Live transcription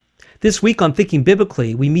This week on Thinking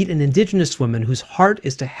Biblically, we meet an Indigenous woman whose heart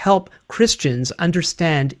is to help Christians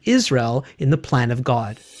understand Israel in the plan of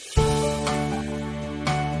God.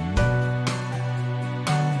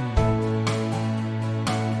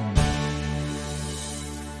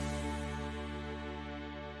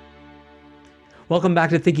 Welcome back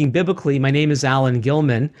to Thinking Biblically. My name is Alan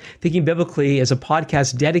Gilman. Thinking Biblically is a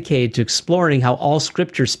podcast dedicated to exploring how all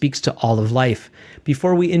Scripture speaks to all of life.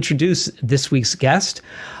 Before we introduce this week's guest,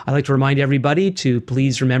 I'd like to remind everybody to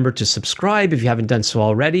please remember to subscribe if you haven't done so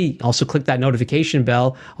already. Also click that notification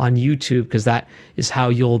bell on YouTube because that is how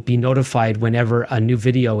you'll be notified whenever a new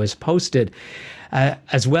video is posted.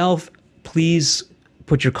 As well, please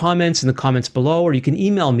put your comments in the comments below, or you can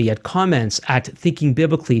email me at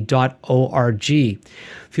comments@thinkingbiblically.org.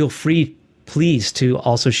 Feel free, please, to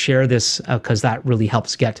also share this because that really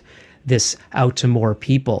helps get this out to more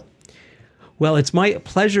people. Well, it's my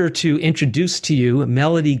pleasure to introduce to you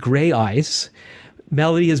Melody Greyeyes.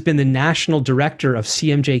 Melody has been the National Director of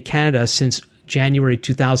CMJ Canada since January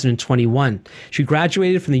 2021. She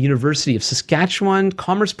graduated from the University of Saskatchewan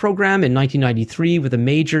Commerce Program in 1993 with a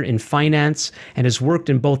major in finance and has worked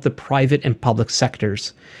in both the private and public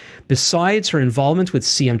sectors. Besides her involvement with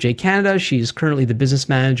CMJ Canada, she is currently the business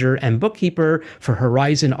manager and bookkeeper for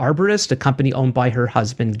Horizon Arborist, a company owned by her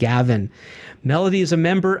husband, Gavin. Melody is a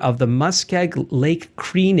member of the Muskeg Lake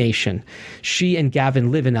Cree Nation. She and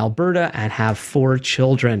Gavin live in Alberta and have 4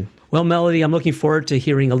 children. Well, Melody, I'm looking forward to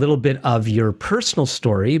hearing a little bit of your personal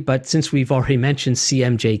story, but since we've already mentioned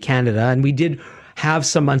CMJ Canada, and we did have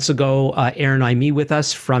some months ago, Aaron Imi with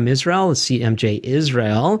us from Israel, CMJ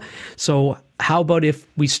Israel. So how about if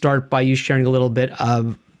we start by you sharing a little bit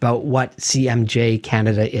about what CMJ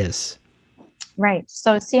Canada is? Right.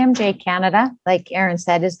 So CMJ Canada, like Aaron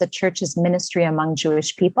said, is the church's ministry among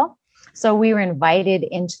Jewish people. So we were invited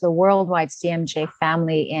into the worldwide CMJ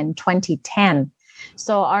family in 2010.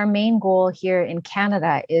 So our main goal here in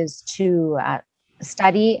Canada is to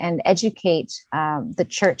study and educate the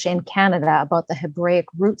church in Canada about the Hebraic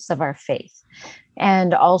roots of our faith.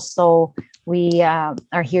 And also we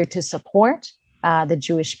are here to support the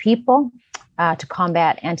Jewish people, to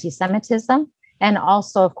combat anti-Semitism, and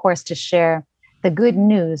also, of course, to share the good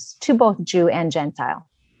news to both Jew and Gentile.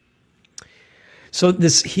 So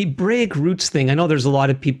this Hebraic roots thing, I know there's a lot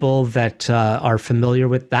of people that are familiar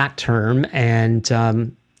with that term, and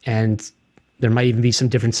there might even be some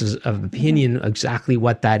differences of opinion exactly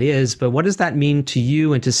what that is. But what does that mean to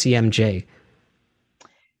you and to CMJ?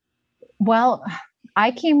 Well,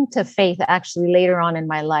 I came to faith actually later on in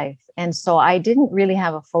my life. And so I didn't really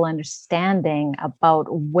have a full understanding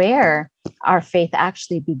about where our faith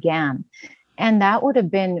actually began. And that would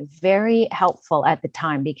have been very helpful at the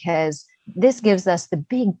time because this gives us the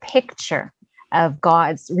big picture of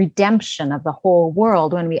God's redemption of the whole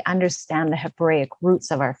world when we understand the Hebraic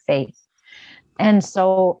roots of our faith. And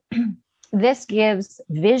so this gives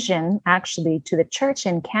vision actually to the church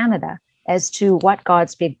in Canada as to what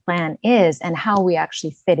God's big plan is and how we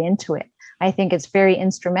actually fit into it. I think it's very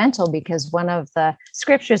instrumental because one of the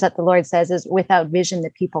scriptures that the Lord says is, without vision,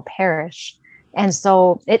 the people perish. And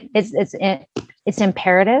so it's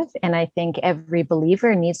imperative. And I think every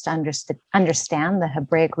believer needs to understand the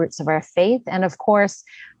Hebraic roots of our faith. And of course,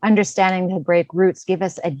 understanding the Hebraic roots give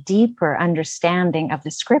us a deeper understanding of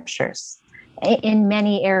the scriptures in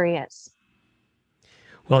many areas.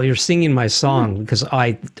 Well, you're singing my song because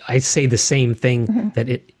I say the same thing,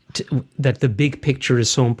 that the big picture is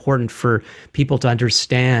so important for people to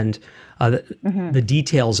understand the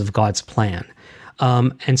details of God's plan.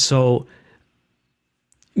 And so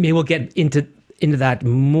maybe we'll get into that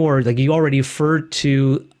more. Like you already referred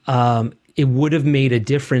to, it would have made a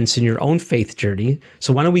difference in your own faith journey.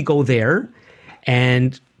 So why don't we go there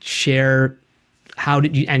and share how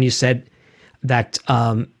did you, and you said that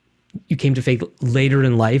you came to faith later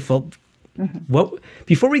in life. Well, what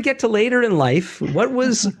before we get to later in life, what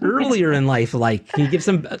was earlier in life like? Can you give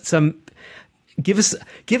give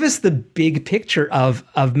us the big picture of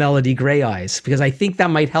Melody Greyeyes, because I think that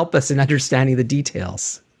might help us in understanding the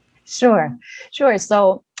details. Sure.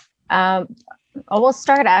 So we'll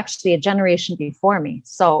start actually a generation before me.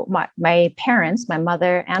 So my parents, my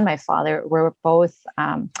mother and my father, were both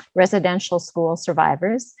residential school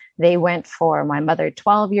survivors. They went for, my mother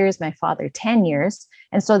 12 years, my father 10 years.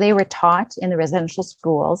 And so they were taught in the residential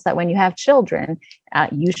schools that when you have children,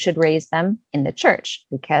 you should raise them in the church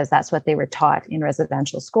because that's what they were taught in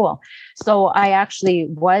residential school. So I actually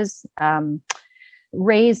was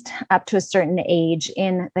raised up to a certain age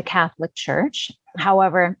in the Catholic Church.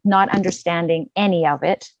 However, not understanding any of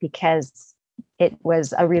it because it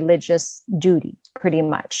was a religious duty, pretty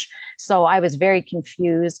much. So I was very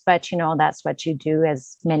confused, but that's what you do,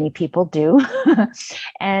 as many people do.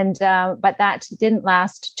 And but that didn't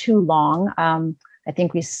last too long. I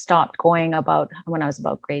think we stopped going about when I was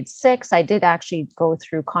about grade 6. I did actually go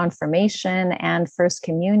through confirmation and first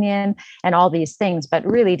communion and all these things, but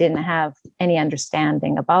really didn't have any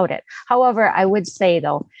understanding about it. However, I would say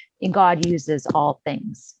though, God uses all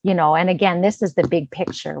things, and again, this is the big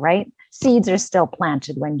picture, right? Seeds are still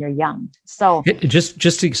planted when you're young. So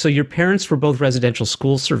so your parents were both residential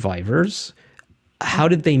school survivors. How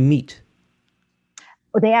did they meet?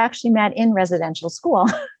 They actually met in residential school.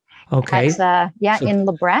 Okay. In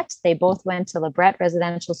Lebret. They both went to Lebret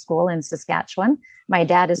Residential School in Saskatchewan. My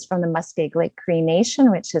dad is from the Muskeg Lake Cree Nation,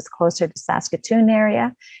 which is closer to Saskatoon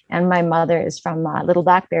area. And my mother is from Little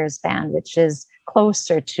Black Bears Band, which is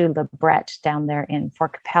closer to Lebret down there in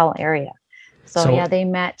Fort Capel area. So they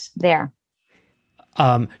met there.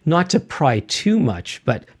 Not to pry too much,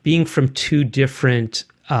 but being from two different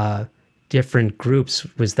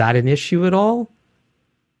groups, was that an issue at all?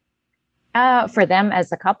 For them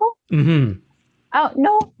as a couple? Mm-hmm.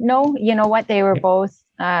 Oh, no. You know what? They were both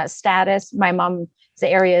status. My mom's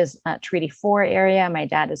area is Treaty 4 area. My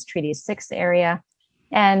dad is Treaty 6 area.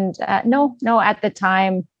 And no, at the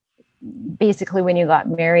time, basically when you got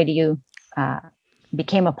married, you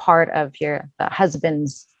became a part of your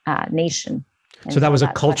husband's nation. And so that was a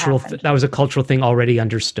cultural thing already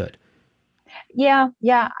understood. Yeah.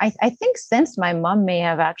 I think since my mom may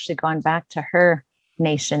have actually gone back to her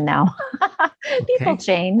nation now. People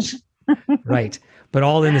change. Right. But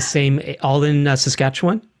all in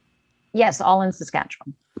Saskatchewan? Yes, all in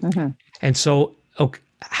Saskatchewan. Mm-hmm. And so,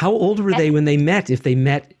 how old were they when they met, if they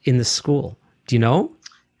met in the school? Do you know?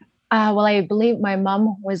 Well, I believe my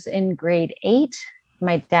mom was in grade 8.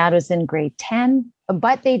 My dad was in grade 10.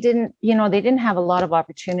 But they didn't have a lot of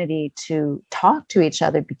opportunity to talk to each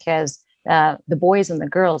other because the boys and the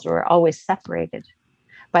girls were always separated.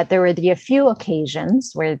 But there were a few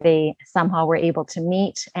occasions where they somehow were able to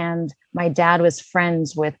meet. And my dad was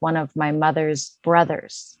friends with one of my mother's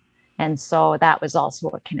brothers. And so that was also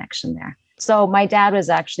a connection there. So my dad was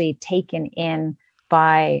actually taken in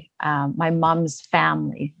by my mom's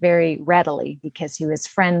family very readily because he was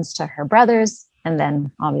friends to her brothers and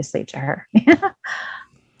then obviously to her.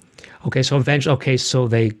 Okay, so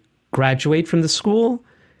they graduate from the school?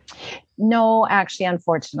 No, actually,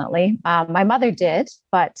 unfortunately, my mother did,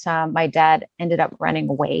 but my dad ended up running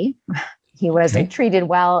away. He wasn't treated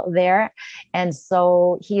well there. And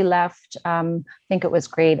so he left, I think it was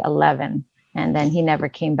grade 11, and then he never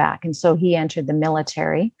came back. And so he entered the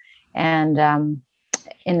military. And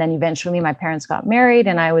then eventually my parents got married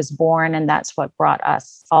and I was born. And that's what brought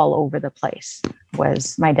us all over the place,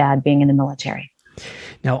 was my dad being in the military.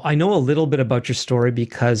 Now, I know a little bit about your story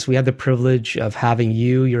because we had the privilege of having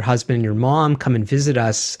you, your husband, and your mom come and visit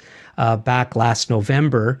us back last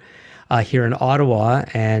November here in Ottawa,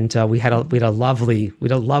 and we had a lovely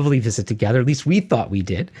visit together. At least we thought we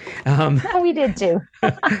did. We did too.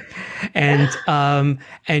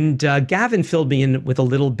 and Gavin filled me in with a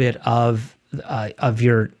little bit of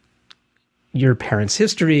your parents'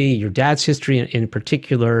 history, your dad's history in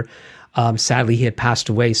particular. Sadly, he had passed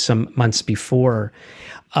away some months before.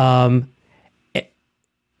 But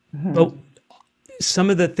some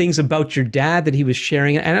of the things about your dad that he was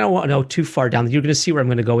sharing, and I don't want to go too far down. You're going to see where I'm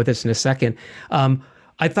going to go with this in a second.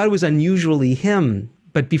 I thought it was unusually him.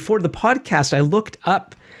 But before the podcast,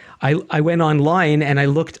 I went online and I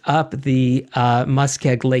looked up the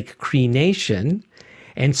Muskeg Lake Cree Nation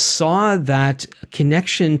and saw that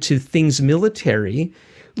connection to things military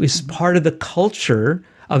was part of the culture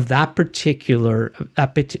of that particular,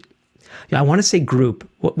 I want to say group.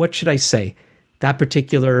 What should I say? That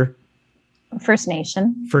particular First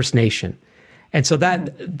Nation. And so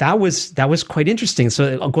that was quite interesting.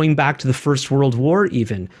 So going back to the First World War,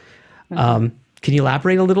 even, can you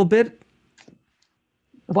elaborate a little bit?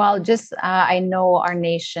 Well, just I know our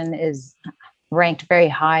nation is ranked very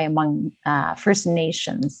high among First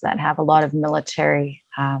Nations that have a lot of military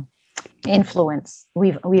influence.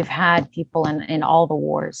 We've had people in all the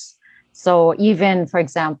wars. So even, for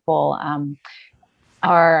example,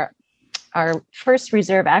 our first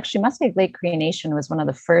reserve, actually, Muskeg Lake Cree Nation was one of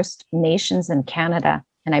the first nations in Canada,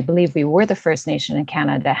 and I believe we were the first nation in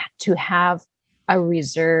Canada to have a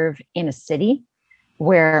reserve in a city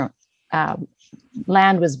where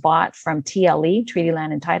land was bought from TLE, Treaty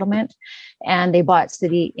Land Entitlement, and they bought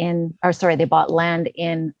land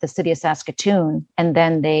in the city of Saskatoon, and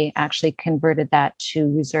then they actually converted that to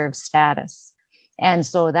reserve status. And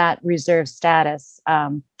so that reserve status,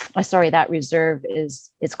 that reserve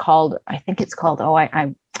it's called, I think it's called,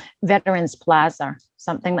 Veterans Plaza,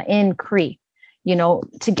 something in Cree,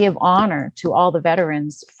 to give honor to all the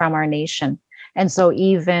veterans from our nation. And so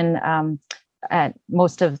even at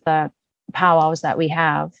most of the powwows that we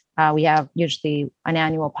have usually an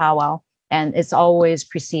annual powwow, and it's always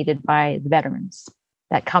preceded by the veterans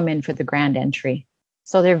that come in for the grand entry.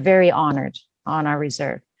 So they're very honored on our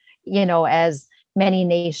reserve. As many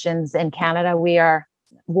nations in Canada, we are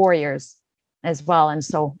warriors as well. And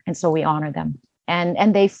so we honor them.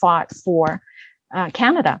 And they fought for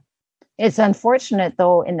Canada. It's unfortunate,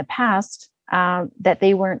 though, in the past that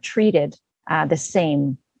they weren't treated the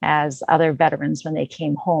same as other veterans when they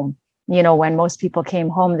came home. When most people came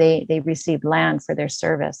home, they received land for their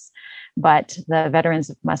service. But the veterans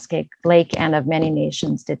of Muskeg Lake and of many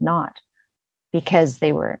nations did not, because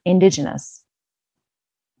they were Indigenous.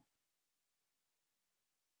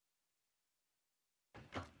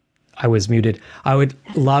 I was muted. I would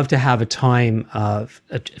love to have a time of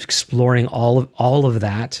exploring all of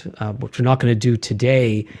that, which we're not going to do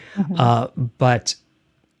today. But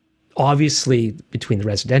obviously, between the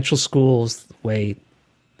residential schools, the way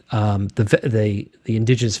the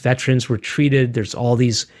Indigenous veterans were treated, there's all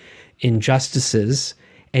these injustices,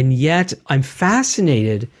 and yet I'm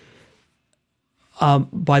fascinated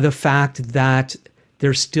by the fact that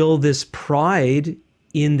there's still this pride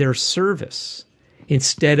in their service,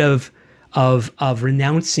 instead of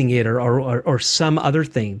renouncing it or some other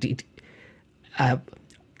thing.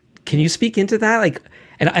 Can you speak into that?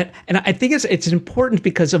 And I think it's important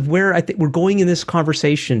because of where I think we're going in this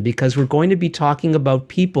conversation, because we're going to be talking about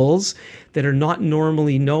peoples that are not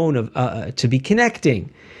normally known to be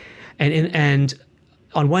connecting, and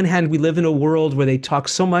on one hand, we live in a world where they talk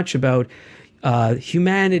so much about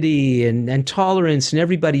humanity and tolerance and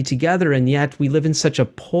everybody together, and yet we live in such a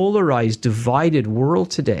polarized, divided world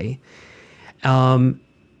today. But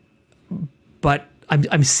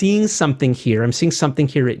I'm seeing something here. I'm seeing something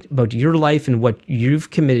here about your life and what you've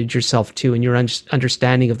committed yourself to, and your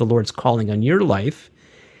understanding of the Lord's calling on your life.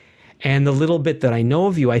 And the little bit that I know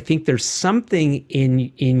of you, I think there's something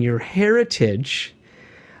in your heritage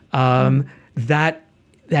that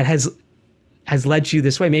has led you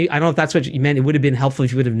this way. Maybe I don't know if that's what you meant. It would have been helpful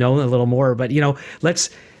if you would have known a little more. But can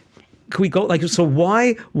we go so?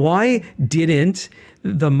 Why didn't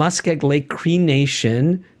the Muskeg Lake Cree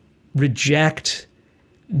Nation reject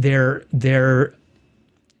their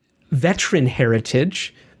veteran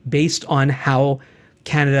heritage based on how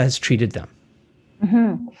Canada has treated them?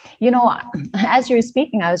 As you were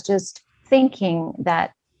speaking, I was just thinking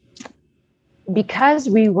that because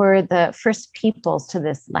we were the first peoples to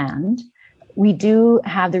this land, we do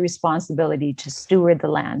have the responsibility to steward the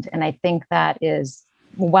land. And I think that is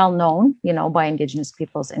well known, by Indigenous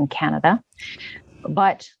peoples in Canada.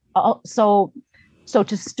 But so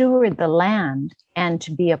to steward the land and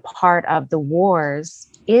to be a part of the wars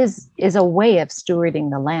is a way of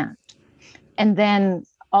stewarding the land. And then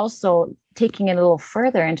also taking it a little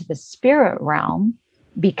further into the spirit realm,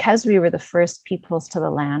 because we were the first peoples to the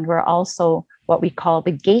land, we're also what we call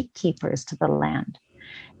the gatekeepers to the land.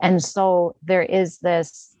 And so there is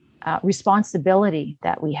this responsibility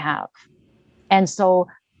that we have. And so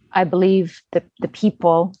I believe the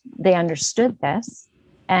people, they understood this,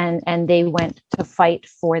 and they went to fight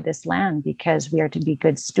for this land because we are to be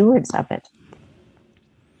good stewards of it.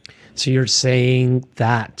 So you're saying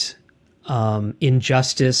that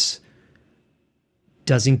injustice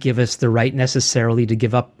doesn't give us the right necessarily to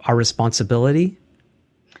give up our responsibility?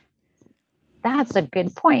 That's a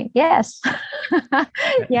good point. Yes.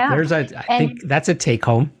 Yeah. I think that's a take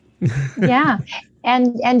home. Yeah.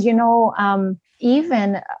 And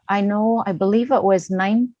even I believe it was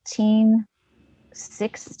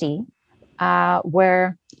 1960,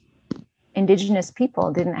 where Indigenous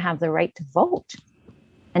people didn't have the right to vote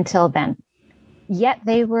until then. Yet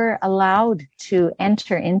they were allowed to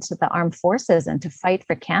enter into the armed forces and to fight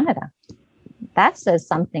for Canada. That says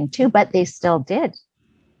something too, but they still did.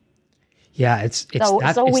 Yeah, it's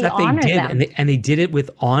that they did, them. and they did it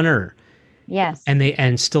with honor. Yes,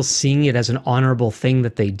 and still seeing it as an honorable thing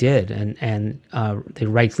that they did, and they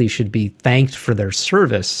rightly should be thanked for their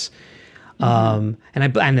service. And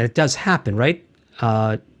it does happen, right?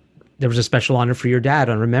 There was a special honor for your dad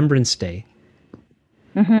on Remembrance Day.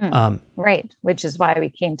 Right, which is why we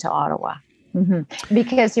came to Ottawa,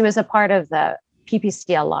 because he was a part of the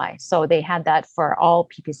PPCLI. So they had that for all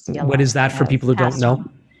PPCLI. What is that for people who don't know?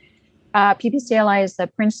 PPCLI is the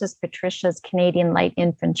Princess Patricia's Canadian Light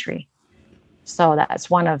Infantry. So that's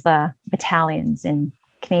one of the battalions in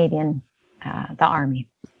Canadian, the Army.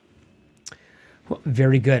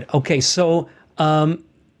 Very good. Okay, so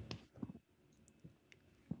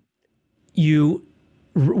you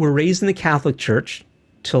were raised in the Catholic Church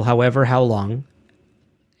till however how long.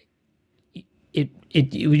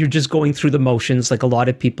 You're just going through the motions like a lot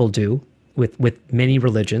of people do with many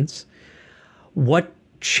religions. What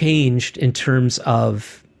changed in terms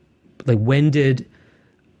of, like, when did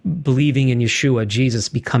believing in Yeshua, Jesus,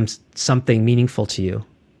 become something meaningful to you?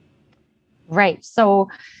 Right. So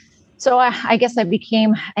I guess I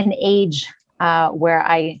became an age where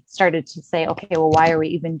I started to say, okay, well, why are we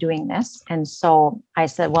even doing this? And so I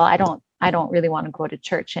said, well, I don't really want to go to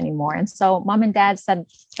church anymore. And so mom and dad said,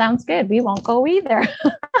 sounds good. We won't go either.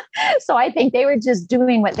 So I think they were just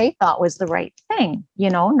doing what they thought was the right thing,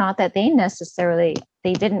 not that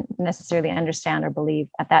they didn't necessarily understand or believe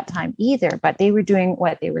at that time either, but they were doing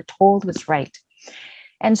what they were told was right.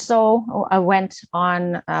 And so I went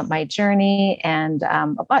on my journey. And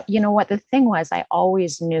but you know what? The thing was, I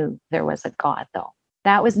always knew there was a God, though.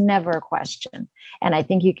 That was never a question. And I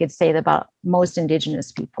think you could say that about most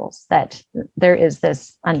Indigenous peoples, that there is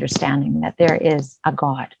this understanding that there is a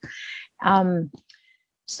God.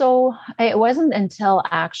 So it wasn't until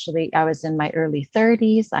actually I was in my early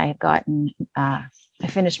 30s, I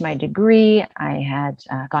finished my degree. I had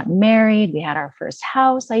gotten married. We had our first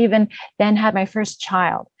house. I even then had my first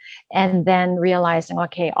child, and then realizing,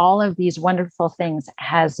 okay, all of these wonderful things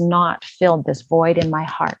has not filled this void in my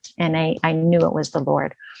heart. And I knew it was the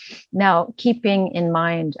Lord. Now, keeping in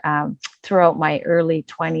mind throughout my early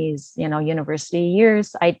 20s, university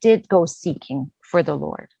years, I did go seeking for the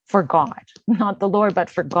Lord, for God, not the Lord, but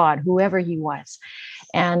for God, whoever he was.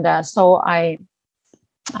 And so I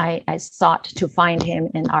sought to find him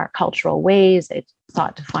in our cultural ways. I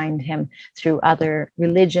sought to find him through other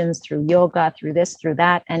religions, through yoga, through this, through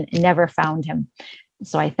that, and never found him.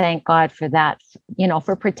 So I thank God for that,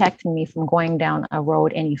 for protecting me from going down a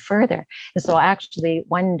road any further. And so actually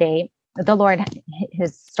one day, the Lord,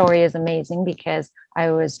 his story is amazing, because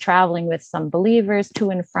I was traveling with some believers to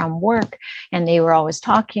and from work, and they were always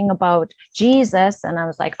talking about Jesus. And I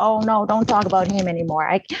was like, oh no, don't talk about him anymore.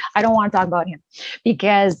 I don't want to talk about him,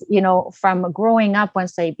 because, from growing up,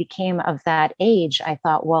 once I became of that age, I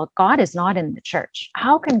thought, well, God is not in the church.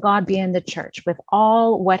 How can God be in the church with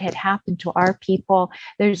all what had happened to our people?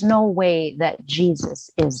 There's no way that Jesus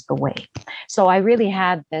is the way. So I really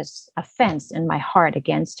had this offense in my heart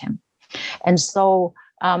against him. And so,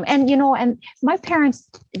 and my parents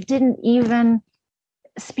didn't even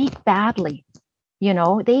speak badly.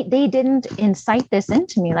 They didn't incite this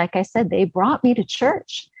into me. Like I said, they brought me to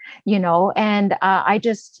church, and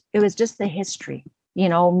it was just the history,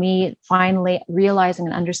 me finally realizing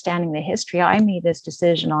and understanding the history. I made this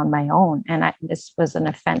decision on my own. And this was an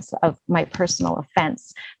offense of my personal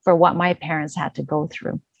offense for what my parents had to go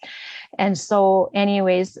through. And so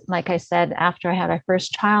anyways, like I said, after I had my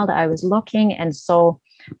first child, I was looking. And so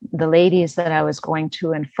the ladies that I was going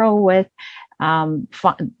to and fro with,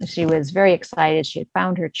 she was very excited. She had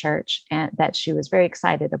found her church, and that she was very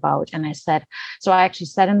excited about. And I actually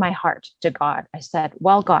said in my heart to God, I said,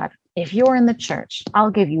 well, God, if you're in the church,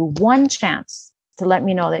 I'll give you one chance to let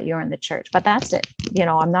me know that you're in the church. But that's it.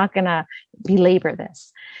 I'm not going to belabor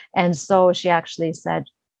this. And so she actually said,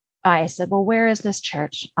 I said, well, where is this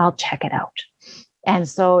church? I'll check it out. And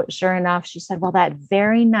so sure enough, she said, well, that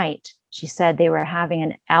very night, she said they were having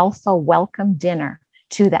an Alpha welcome dinner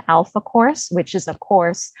to the Alpha course, which is a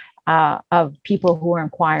course of people who are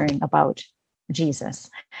inquiring about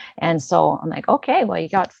Jesus. And so I'm like, okay, well, you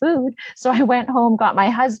got food. So I went home, got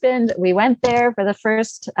my husband. We went there for the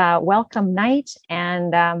first welcome night.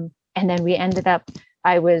 And then we ended up,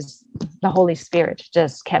 the Holy Spirit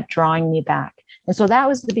just kept drawing me back. And so that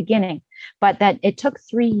was the beginning. But that it took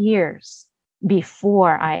 3 years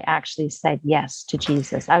before I actually said yes to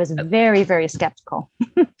Jesus. I was very, very skeptical.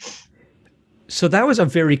 So that was a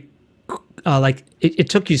very, it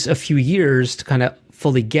took you a few years to kind of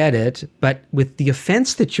fully get it. But with the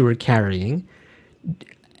offense that you were carrying,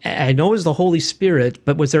 I know it was the Holy Spirit,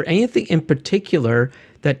 but was there anything in particular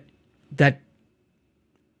that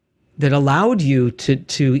allowed you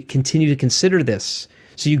to continue to consider this?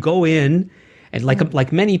 So you go in, and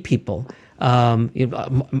like many people,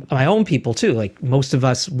 my own people too, like most of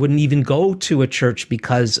us wouldn't even go to a church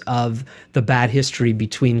because of the bad history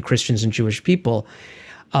between Christians and Jewish people.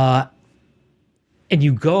 And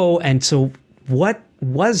you go, and so what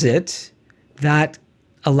was it that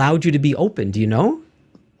allowed you to be open? Do you know?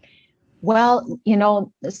 Well,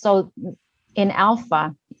 so in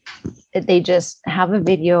Alpha, they just have a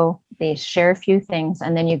video, they share a few things,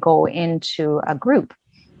 and then you go into a group.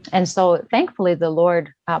 And so thankfully, the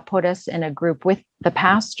Lord put us in a group with the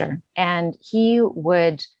pastor, and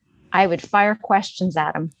I would fire questions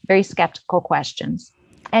at him, very skeptical questions,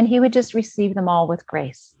 and he would just receive them all with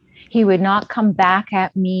grace. He would not come back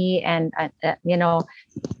at me and,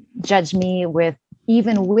 judge me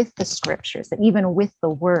even with the scriptures, even with the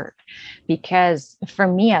word. Because for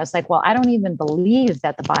me, I was like, well, I don't even believe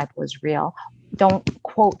that the Bible is real. Don't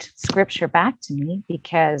quote scripture back to me,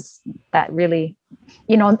 because that really,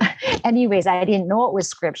 anyways, I didn't know it was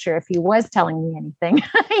scripture. If he was telling me anything,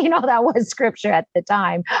 that was scripture at the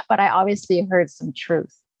time, but I obviously heard some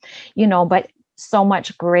truth, but so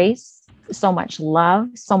much grace, so much love,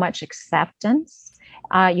 so much acceptance,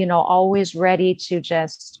 always ready to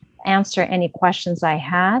just answer any questions I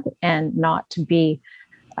had and not to be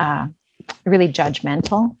really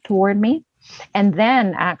judgmental toward me. And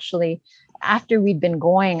then actually, after we'd been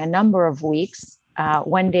going a number of weeks,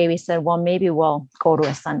 one day we said, well, maybe we'll go to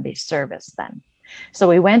a Sunday service then. So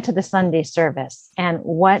we went to the Sunday service. And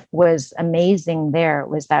what was amazing there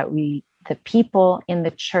was that the people in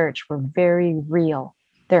the church were very real.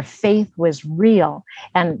 Their faith was real.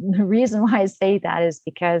 And the reason why I say that is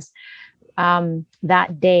because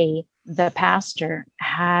that day, the pastor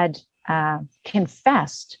had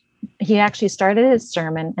confessed. He actually started his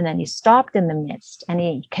sermon, and then he stopped in the midst and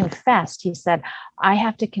he confessed. He said, I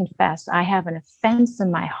have to confess, I have an offense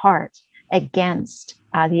in my heart against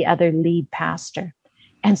the other lead pastor.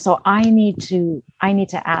 And so I need to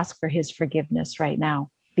ask for his forgiveness right now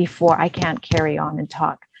before I can't carry on and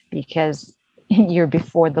talk, because you're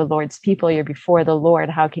before the Lord's people, you're before the Lord.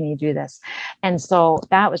 How can you do this? And so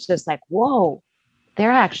that was just like, whoa, they're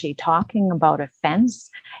actually talking about offense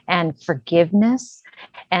and forgiveness.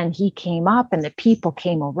 And he came up and the people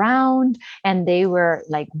came around and they were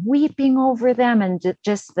like weeping over them. And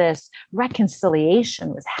just this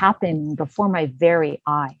reconciliation was happening before my very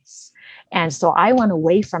eyes. And so I went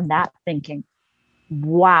away from that thinking,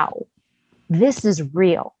 wow, this is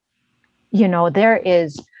real. There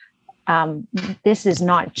is, this is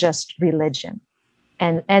not just religion.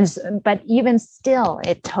 But even still,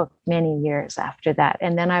 it took many years after that.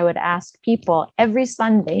 And then I would ask people every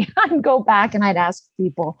Sunday, I'd go back and I'd ask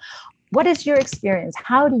people, what is your experience?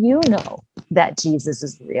 How do you know that Jesus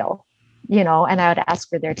is real? And I would ask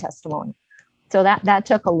for their testimony. So that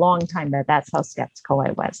took a long time, but that's how skeptical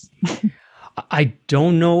I was. I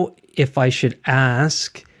don't know if I should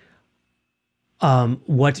ask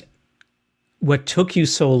what took you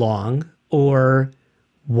so long, or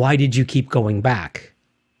why did you keep going back?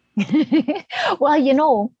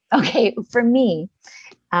 Well, okay, for me,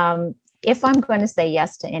 if I'm going to say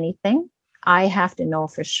yes to anything, I have to know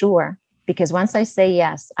for sure, because once I say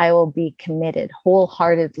yes, I will be committed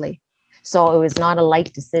wholeheartedly. So it was not a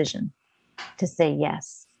light decision to say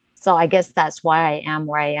yes. So I guess that's why I am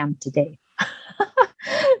where I am today,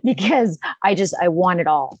 because I want it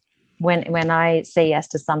all. When I say yes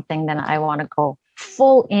to something, then I want to go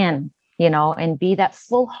full in, and be that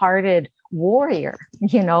full-hearted warrior,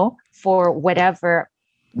 for whatever,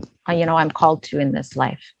 I'm called to in this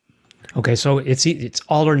life. Okay. So it's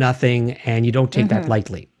all or nothing, and you don't take that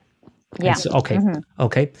lightly. Yeah. So, okay.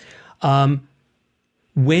 Okay.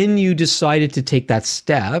 When you decided to take that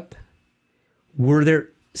step, were there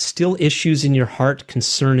still issues in your heart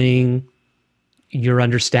concerning your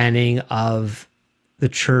understanding of the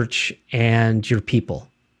church and your people?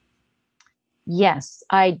 Yes,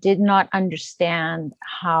 I did not understand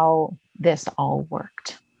how this all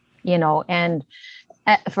worked, and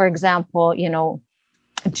for example,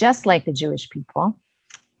 just like the Jewish people,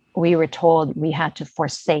 we were told we had to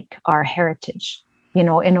forsake our heritage, in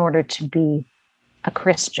order to be a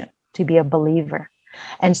Christian, to be a believer.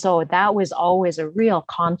 And so that was always a real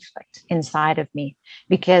conflict inside of me,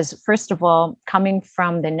 because first of all, coming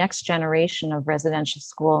from the next generation of residential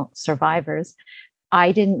school survivors,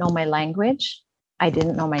 I didn't know my language. I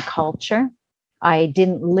didn't know my culture. I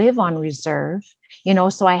didn't live on reserve,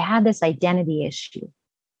 so I had this identity issue.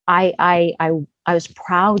 I was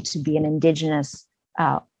proud to be an Indigenous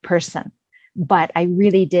person, but I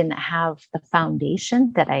really didn't have the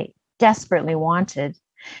foundation that I desperately wanted.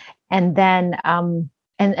 And then,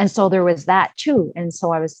 and so there was that too. And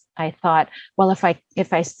so I thought, well,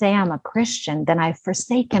 if I say I'm a Christian, then I've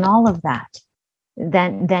forsaken all of that.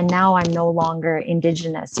 Then now I'm no longer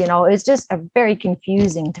Indigenous. It's just a very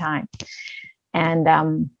confusing time.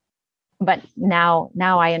 And but now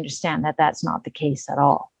I understand that that's not the case at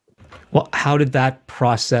all. Well, how did that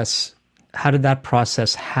process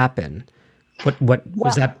happen? What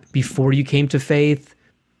was that before you came to faith?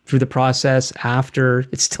 Through the process, after?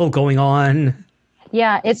 It's still going on?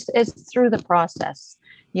 Yeah, it's through the process.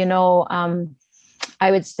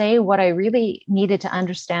 I would say what I really needed to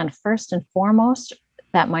understand first and foremost,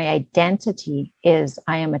 that my identity is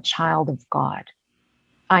I am a child of God.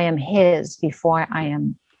 I am his before I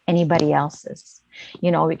am anybody else's,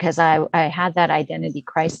 because I had that identity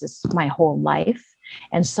crisis my whole life.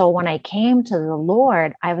 And so when I came to the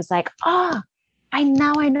Lord, I was like, I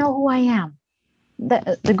know who I am.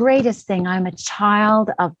 The greatest thing, I'm a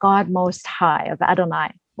child of God Most High, of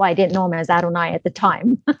Adonai. Well, I didn't know him as Adonai at the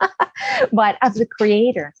time, but of the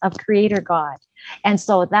Creator God. And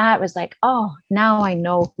so that was like, now I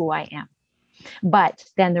know who I am. But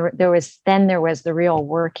then there was the real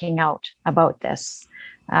working out about this.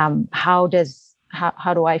 How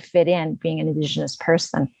do I fit in being an Indigenous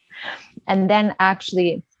person? And then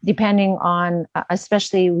actually, depending on,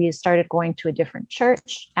 especially we started going to a different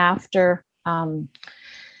church after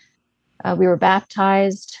we were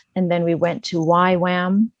baptized, and then we went to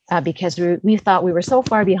YWAM because we thought we were so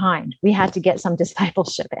far behind. We had to get some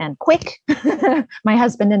discipleship, and quick. My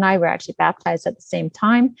husband and I were actually baptized at the same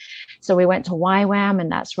time. So we went to YWAM,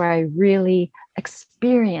 and that's where I really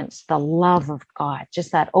experienced the love of God,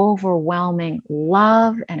 just that overwhelming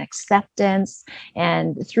love and acceptance.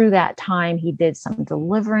 And through that time, he did some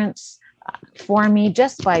deliverance for me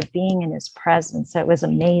just by being in his presence. It was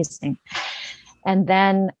amazing. And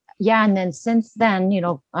then since then,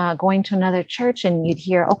 going to another church, and you'd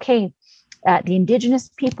hear, okay, the Indigenous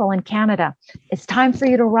people in Canada, it's time for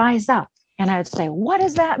you to rise up. And I would say, what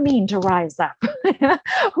does that mean, to rise up?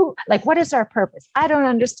 What is our purpose? I don't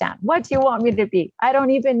understand. What do you want me to be? I don't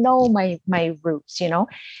even know my roots,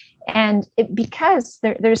 And because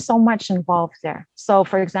there's so much involved there. So,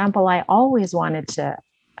 for example, I always wanted to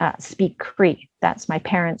speak Cree. That's my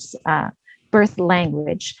parents' birth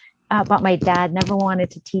language. But my dad never wanted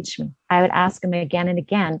to teach me. I would ask him again and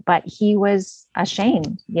again, but he was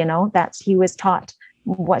ashamed, he was taught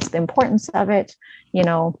what's the importance of it.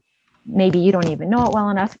 Maybe you don't even know it well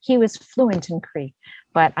enough. He was fluent in Cree,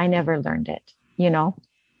 but I never learned it,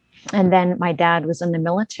 And then my dad was in the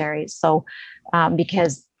military. So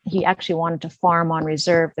because he actually wanted to farm on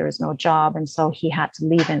reserve, there was no job. And so he had to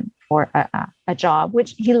leave for a job,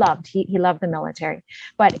 which he loved. He loved the military,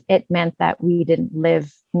 but it meant that we didn't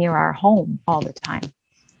live near our home all the time.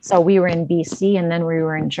 So we were in BC, and then we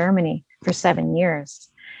were in Germany for 7 years.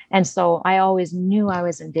 And so I always knew I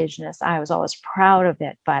was Indigenous. I was always proud of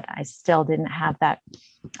it, but I still didn't have that.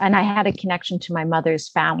 And I had a connection to my mother's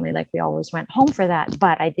family. Like, we always went home for that,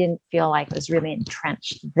 but I didn't feel like it was really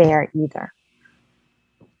entrenched there either.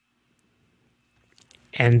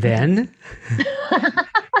 And then?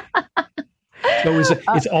 So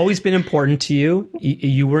it's always been important to you.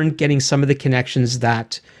 You weren't getting some of the connections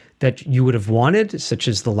that you would have wanted, such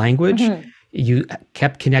as the language. Mm-hmm. You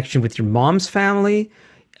kept connection with your mom's family.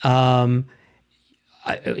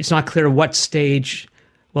 It's not clear what stage.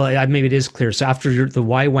 Well, maybe it is clear. So after the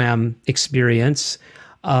YWAM experience,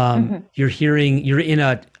 you're in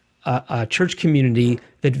a church community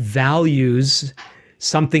that values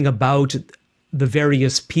something about the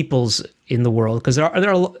various peoples in the world, because there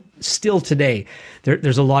are still today,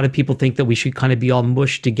 there's a lot of people think that we should kind of be all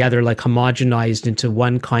mushed together, like homogenized into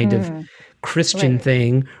one kind of Christian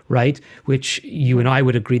thing, right? Which you and I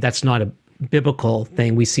would agree that's not a biblical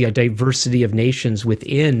thing. We see a diversity of nations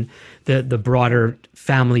within the broader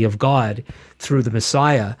family of God through the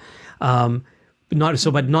Messiah.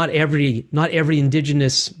 But not every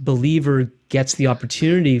Indigenous believer gets the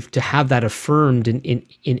opportunity to have that affirmed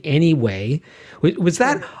in any way. Was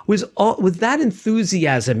that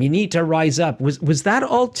enthusiasm? You need to rise up. Was that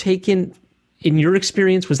all taken in your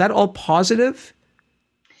experience? Was that all positive?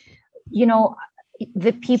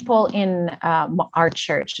 The people in our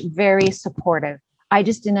church, very supportive. I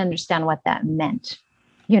just didn't understand what that meant.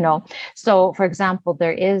 So for example,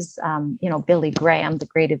 there is, Billy Graham, the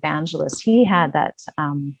great evangelist, he had that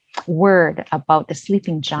word about the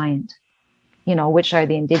sleeping giant, which are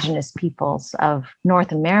the Indigenous peoples of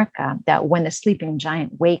North America, that when the sleeping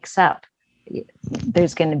giant wakes up,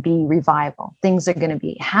 there's going to be revival. Things are going to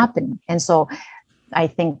be happening. And so I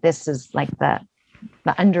think this is like the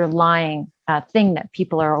underlying thing that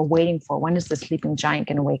people are waiting for. When is the sleeping giant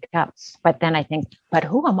going to wake up? But then I think, but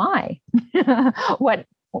who am I? What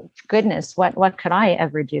could I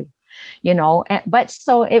ever do? But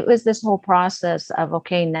so it was this whole process of,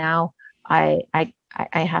 okay, now I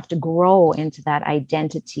have to grow into that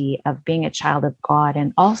identity of being a child of God,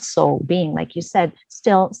 and also being, like you said,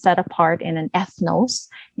 still set apart in an ethnos,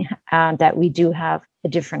 that we do have a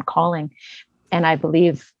different calling. And I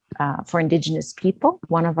believe for Indigenous people,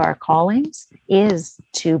 one of our callings is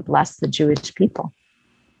to bless the Jewish people.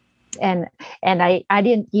 And I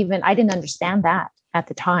didn't understand that at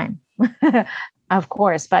the time. Of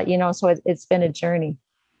course. But, so it's been a journey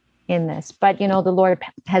in this. But, the Lord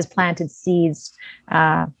has planted seeds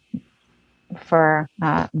for,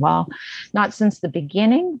 not since the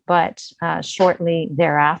beginning, but shortly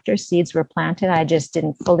thereafter, seeds were planted. I just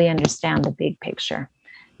didn't fully understand the big picture.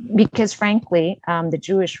 Because frankly, the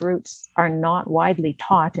Jewish roots are not widely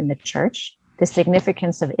taught in the church. The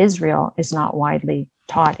significance of Israel is not widely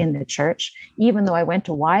taught in the church. Even though I went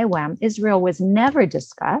to YWAM, Israel was never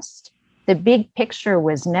discussed. The big picture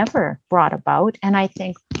was never brought about. And I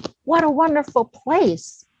think, what a wonderful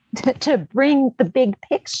place to bring the big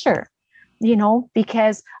picture,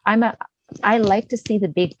 because I like to see the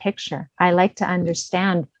big picture. I like to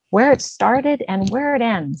understand where it started and where it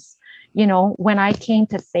ends. When I came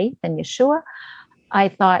to faith in Yeshua, I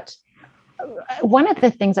thought one of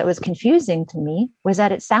the things that was confusing to me was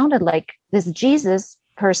that it sounded like this Jesus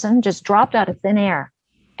person just dropped out of thin air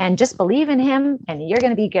and just believe in him and you're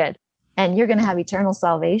going to be good and you're going to have eternal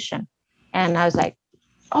salvation. And I was like,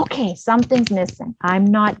 okay, something's missing. I'm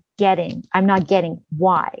not getting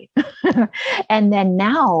why. And then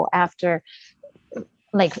now after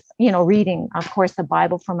reading, of course, the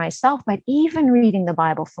Bible for myself, but even reading the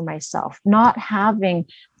Bible for myself, not having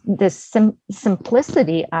this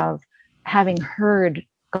simplicity of having heard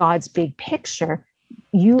God's big picture,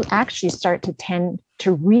 you actually start to tend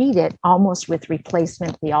to read it almost with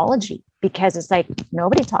replacement theology, because it's like,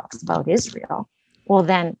 nobody talks about Israel. Well,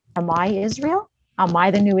 then, am I Israel? Am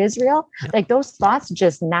I the new Israel? Like those thoughts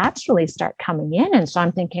just naturally start coming in. And so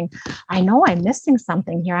I'm thinking, I know I'm missing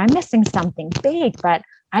something here. I'm missing something big, but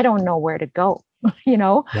I don't know where to go.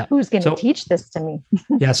 Who's going to teach this to me?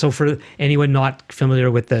 So for anyone not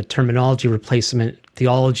familiar with the terminology, replacement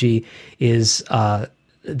theology is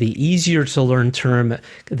the easier to learn term.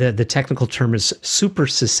 The technical term is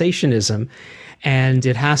supersessionism. And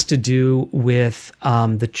it has to do with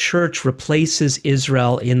the church replaces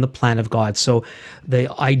Israel in the plan of God. So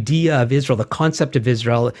the idea of Israel, the concept of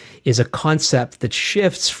Israel, is a concept that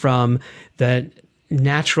shifts from the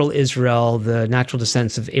natural Israel, the natural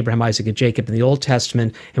descendants of Abraham, Isaac, and Jacob in the Old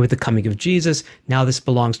Testament, and with the coming of Jesus, now this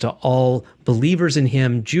belongs to all believers in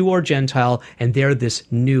him, Jew or Gentile, and they're this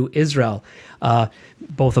new Israel.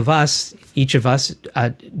 Both of us, each of us,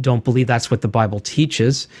 don't believe that's what the Bible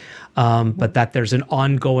teaches, but that there's an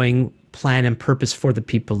ongoing plan and purpose for the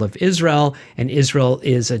people of Israel, and Israel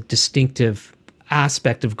is a distinctive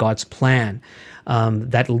aspect of God's plan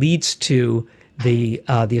that leads to the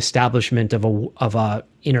establishment of a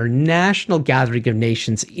international gathering of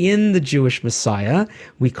nations in the Jewish Messiah.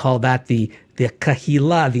 We call that the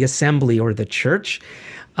Kahila, the assembly or the church,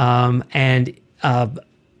 and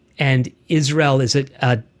Israel is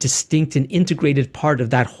a distinct and integrated part of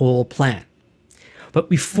that whole plan. But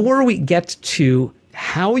before we get to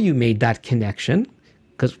how you made that connection,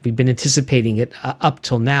 because we've been anticipating it up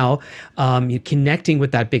till now, you connecting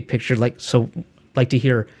with that big picture, like to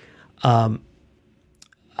hear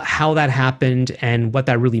how that happened and what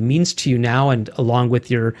that really means to you now, and along with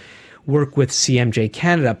your work with CMJ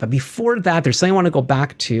Canada. But before that, there's something I want to go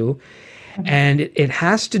back to, and it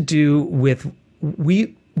has to do with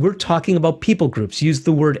we're talking about people groups. Use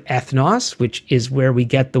the word ethnos, which is where we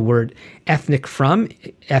get the word ethnic from.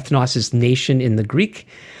 Ethnos is nation in the Greek,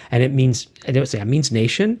 and it means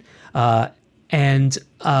nation. And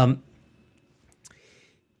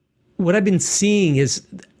what I've been seeing is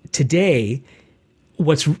today,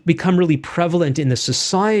 what's become really prevalent in the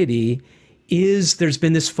society is there's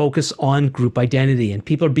been this focus on group identity, and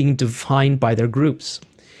people are being defined by their groups.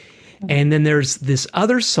 And then there's this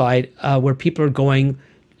other side where people are going,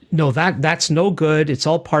 no, that's no good. It's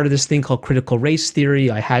all part of this thing called critical race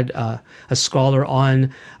theory. I had a scholar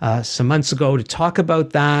on some months ago to talk about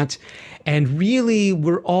that. And really,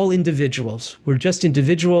 we're all individuals. We're just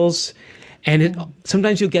individuals. And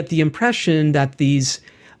sometimes you'll get the impression that these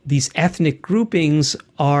ethnic groupings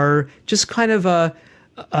are just kind of a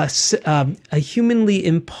humanly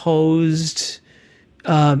imposed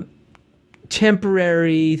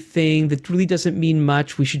temporary thing that really doesn't mean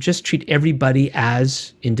much. We should just treat everybody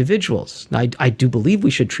as individuals. Now, I do believe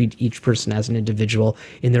we should treat each person as an individual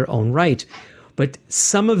in their own right. But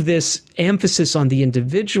some of this emphasis on the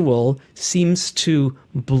individual seems to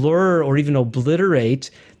blur or even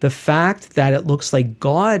obliterate the fact that it looks like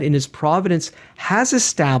God in his providence has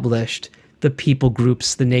established the people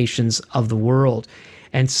groups, the nations of the world.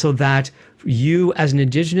 And so that you as an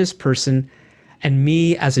Indigenous person and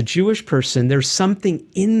me as a Jewish person, there's something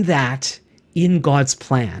in that, in God's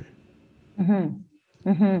plan. Mm-hmm.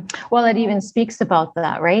 Mm-hmm. Well, it even speaks about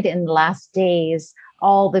that, right? In the last days,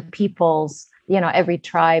 all the peoples, every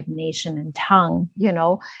tribe, nation, and tongue,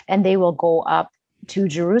 and they will go up to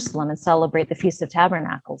Jerusalem and celebrate the Feast of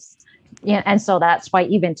Tabernacles. Yeah, and so that's why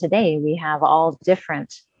even today we have all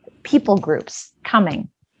different people groups coming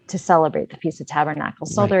to celebrate the Feast of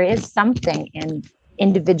Tabernacles. So there is something in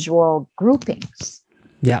individual groupings.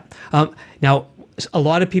 Yeah. Now, a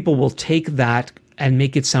lot of people will take that and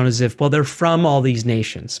make it sound as if, well, they're from all these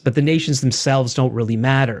nations, but the nations themselves don't really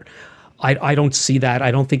matter. I don't see that.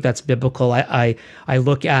 I don't think that's biblical. I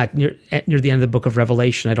look at near the end of the book of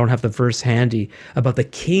Revelation, I don't have the verse handy, about the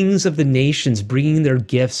kings of the nations bringing their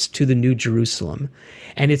gifts to the New Jerusalem.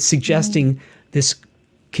 And it's suggesting this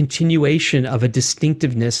continuation of a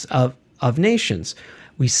distinctiveness of nations.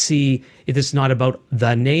 We see it is not about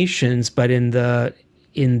the nations, but in the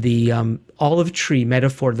olive tree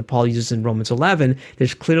metaphor that Paul uses in Romans 11,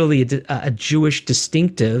 there's clearly a Jewish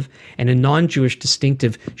distinctive and a non-Jewish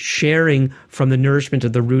distinctive sharing from the nourishment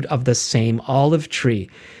of the root of the same olive tree.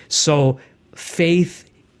 So faith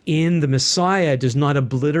in the Messiah does not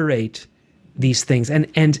obliterate these things.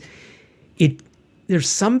 And there's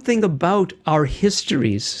something about our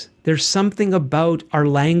histories. There's something about our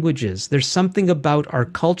languages. There's something about our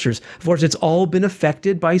cultures. Of course, it's all been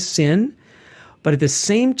affected by sin. But at the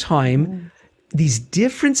same time, these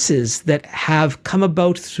differences that have come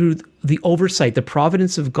about through the oversight, the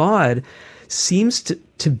providence of God, seems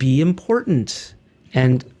to be important.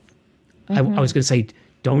 And I was going to say,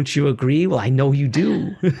 don't you agree? Well, I know you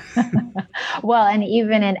do. Well, and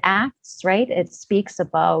even in Acts, right, it speaks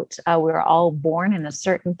about we're all born in a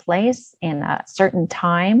certain place, in a certain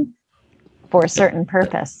time, for a certain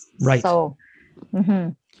purpose. Right. So,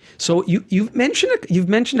 So you've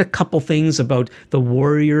mentioned a couple things about the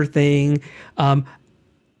warrior thing.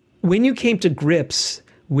 When you came to grips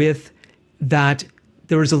with that,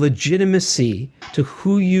 there was a legitimacy to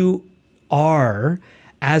who you are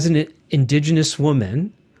as an Indigenous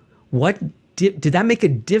woman. What did that make a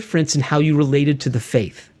difference in how you related to the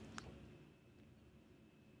faith?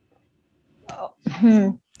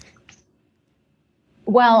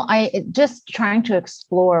 Well, I just trying to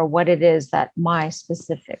explore what it is that my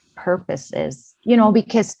specific purpose is,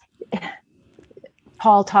 because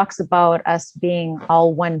Paul talks about us being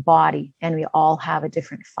all one body and we all have a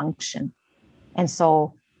different function. And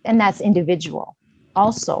so, and that's individual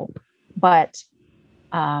also, but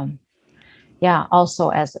also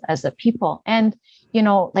as a people. And,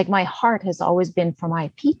 like my heart has always been for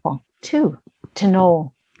my people too, to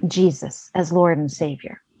know Jesus as Lord and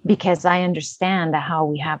Savior. Because I understand how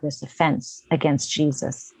we have this offense against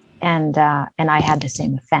Jesus, and I had the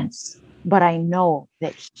same offense. But I know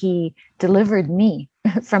that He delivered me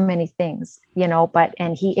from many things,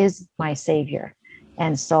 and He is my Savior.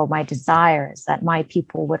 And so my desire is that my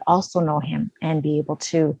people would also know Him and be able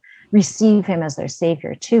to receive Him as their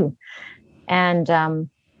Savior too. And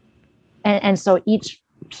so each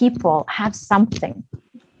people have something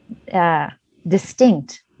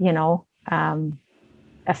distinct,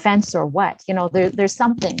 offense or what, there's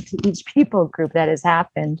something to each people group that has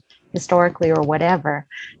happened historically or whatever.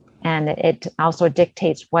 And it also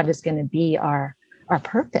dictates what is going to be our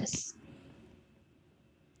purpose.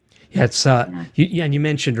 Yeah, it's and you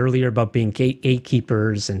mentioned earlier about being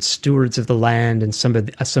gatekeepers and stewards of the land and some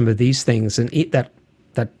of these things, and that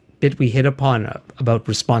bit we hit upon about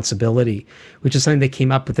responsibility, which is something that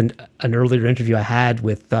came up with an earlier interview I had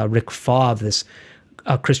with Rick Fav, this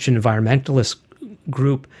Christian environmental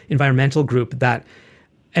group that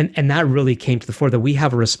and that really came to the fore, that we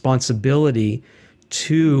have a responsibility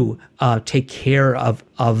to take care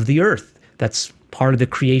of the earth. That's part of the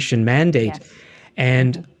creation mandate. Yes.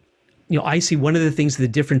 And I see one of the things the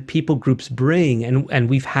different people groups bring, and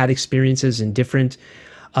we've had experiences in different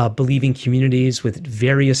believing communities with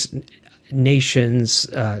various nations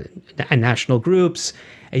and national groups,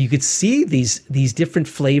 and you could see these different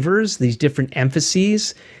flavors, these different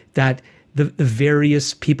emphases that the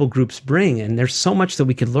various people groups bring, and there's so much that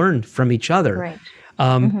we could learn from each other. Right.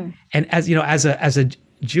 And as as a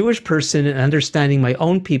Jewish person and understanding my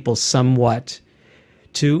own people somewhat,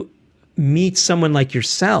 to meet someone like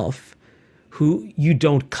yourself, who you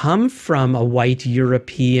don't come from a white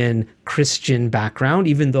European Christian background,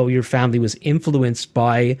 even though your family was influenced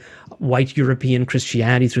by white European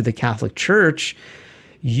Christianity through the Catholic Church,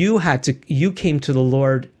 you came to the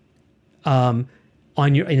Lord on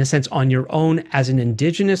your own as an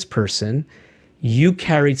Indigenous person. You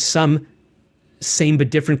carried some same but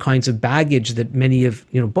different kinds of baggage that many of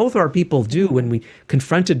both our people do when we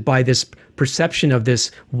confronted by this perception of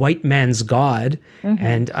this white man's God.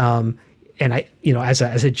 And I as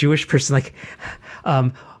a Jewish person, like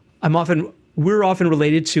we're often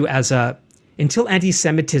related to until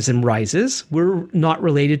anti-Semitism rises, we're not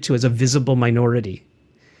related to as a visible minority.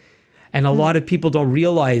 And a lot of people don't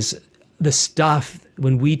realize the stuff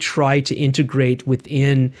when we try to integrate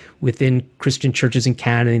within Christian churches in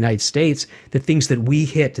Canada and the United States, the things that we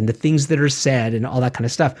hit and the things that are said and all that kind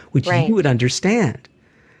of stuff, which you would understand.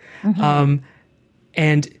 But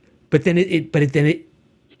then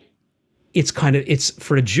it's kind of, it's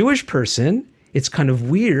for a Jewish person, it's kind of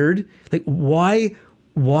weird. Like,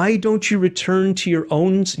 why don't you return to your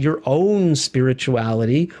own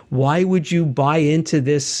spirituality? Why would you buy into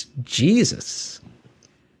this Jesus?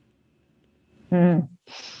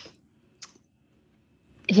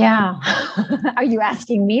 Yeah. Are you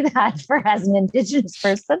asking me that as an Indigenous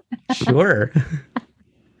person? Sure.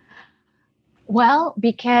 Well,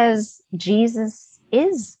 because Jesus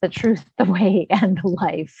is the truth, the way, and the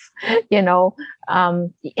life.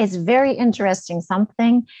 It's very interesting.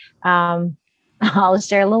 Something I'll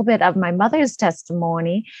share a little bit of my mother's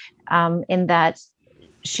testimony, in that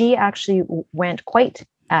she actually went quite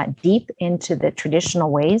deep into the traditional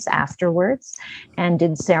ways afterwards and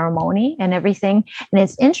did ceremony and everything. And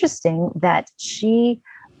it's interesting that she,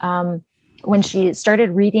 when she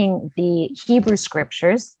started reading the Hebrew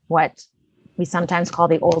scriptures, what we sometimes call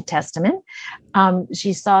the Old Testament,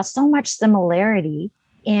 she saw so much similarity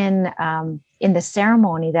in the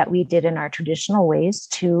ceremony that we did in our traditional ways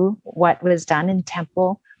to what was done in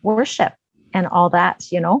temple worship and all that,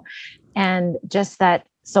 and just that.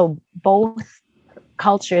 So both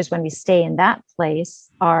cultures, when we stay in that place,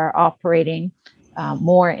 are operating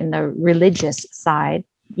more in the religious side,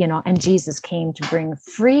 and Jesus came to bring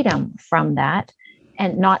freedom from that.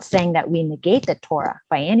 And not saying that we negate the Torah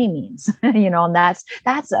by any means, and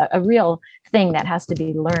that's a real thing that has to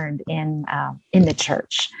be learned in the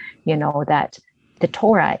church, that the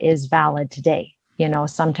Torah is valid today.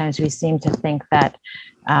 Sometimes we seem to think that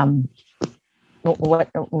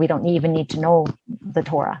we don't even need to know the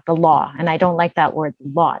Torah, the law. And I don't like that word,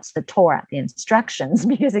 law. It's the Torah, the instructions,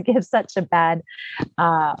 because it gives such a bad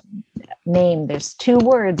name. There's two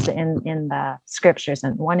words in the scriptures,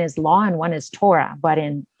 and one is law and one is Torah. But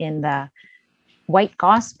in the white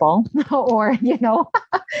gospel, or,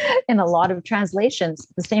 in a lot of translations,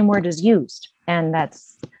 the same word is used. And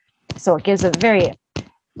so it gives a very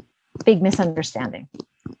big misunderstanding.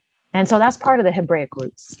 And so that's part of the Hebraic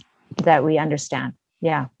roots that we understand.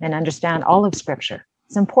 Yeah. And understand all of scripture.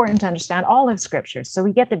 It's important to understand all of scripture so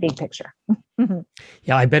we get the big picture.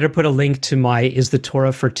 Yeah, I better put a link to my Is the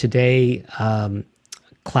Torah for Today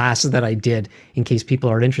class that I did in case people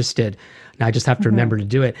are interested. Now I just have to remember to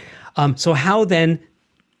do it. So how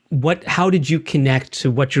did you connect to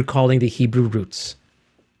what you're calling the Hebrew roots?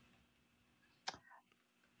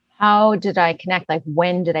 How did I connect? Like,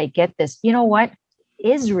 when did I get this? You know what?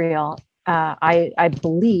 Israel, I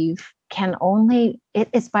believe,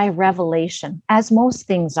 it's by revelation, as most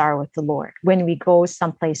things are with the Lord when we go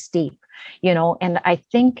someplace deep, and I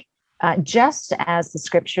think just as the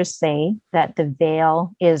scriptures say that the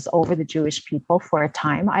veil is over the Jewish people for a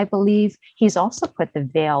time, I believe he's also put the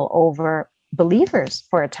veil over believers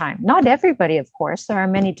for a time. Not everybody, of course. There are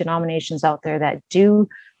many denominations out there that do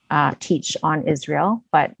teach on Israel,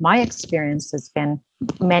 but my experience has been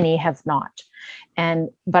many have not.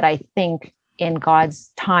 But I think in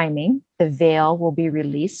God's timing, the veil will be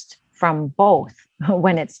released from both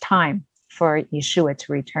when it's time for Yeshua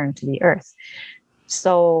to return to the earth.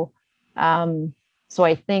 So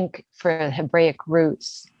I think for Hebraic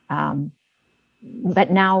roots,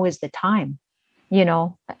 but now is the time,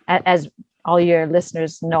 as all your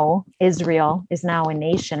listeners know, Israel is now a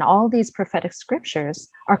nation. All these prophetic scriptures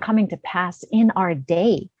are coming to pass in our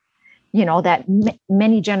day, that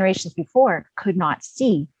many generations before could not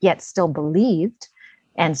see, yet still believed.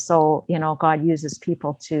 And so, God uses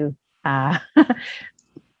people to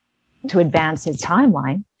advance his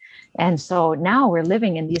timeline. And so now we're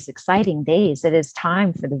living in these exciting days. It is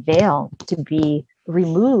time for the veil to be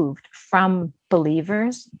removed from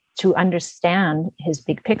believers to understand his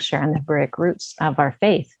big picture and the Hebraic roots of our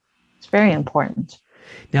faith. It's very important.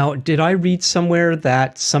 Now, did I read somewhere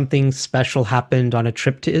that something special happened on a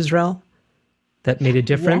trip to Israel that made a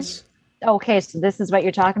difference? Yes. Okay, so this is what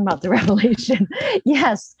you're talking about, the revelation.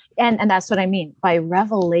 Yes, and that's what I mean by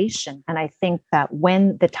revelation. And I think that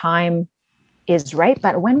when the time is right,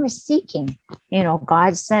 but when we're seeking,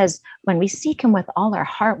 God says, when we seek him with all our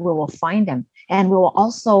heart, we will find him. And we will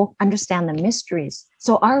also understand the mysteries.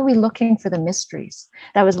 So are we looking for the mysteries?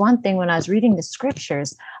 That was one thing when I was reading the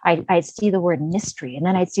scriptures, I'd see the word mystery, and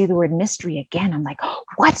then I'd see the word mystery again. I'm like, oh,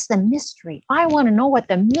 what's the mystery? I want to know what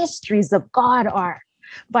the mysteries of God are.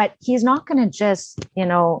 But he's not going to just,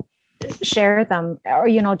 share them or,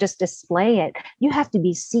 just display it. You have to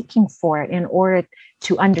be seeking for it in order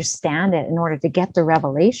to understand it, in order to get the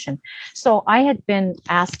revelation. So I had been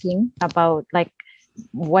asking about like,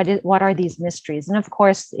 what are these mysteries? And of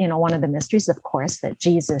course, one of the mysteries, of course, that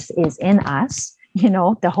Jesus is in us,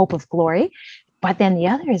 the hope of glory. But then the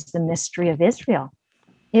other is the mystery of Israel.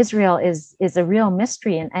 Israel is a real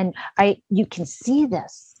mystery. And you can see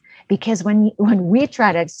this because when we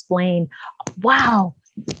try to explain, wow,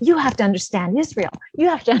 you have to understand Israel. You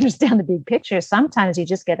have to understand the big picture. Sometimes you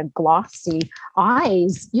just get a glossy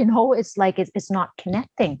eyes, it's like it's not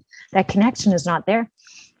connecting. That connection is not there.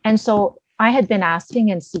 And so I had been asking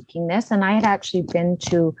and seeking this, and I had actually been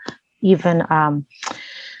to even,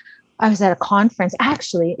 I was at a conference,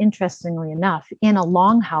 actually, interestingly enough, in a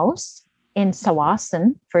longhouse in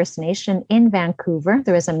Tsawwassen First Nation in Vancouver.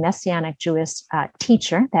 There was a Messianic Jewish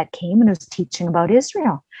teacher that came and was teaching about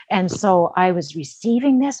Israel. And so I was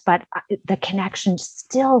receiving this, but the connection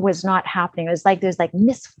still was not happening. It was like there's like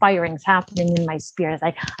misfirings happening in my spirit. It's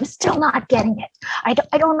like, I'm still not getting it. I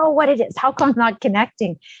don't know what it is. How come I'm not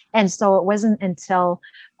connecting? And so it wasn't until,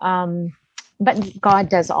 but God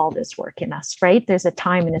does all this work in us, right? There's a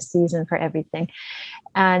time and a season for everything.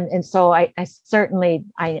 And so I certainly,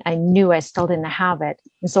 I knew I still didn't have it.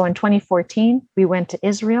 And so in 2014, we went to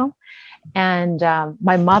Israel. And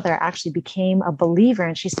my mother actually became a believer,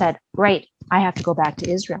 and she said, right, I have to go back to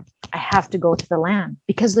Israel. I have to go to the land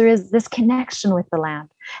because there is this connection with the land.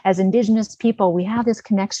 As Indigenous people, we have this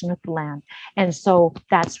connection with the land. And so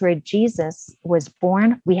that's where Jesus was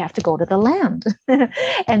born. We have to go to the land.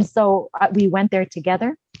 And so we went there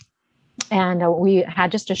together. And we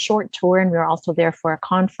had just a short tour, and we were also there for a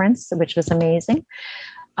conference, which was amazing.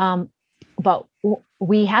 But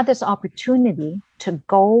we had this opportunity to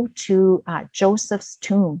go to Joseph's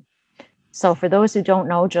tomb. So for those who don't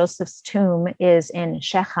know, Joseph's tomb is in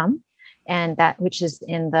Shechem, and which is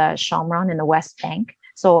in the Shomron in the West Bank.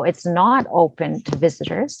 So it's not open to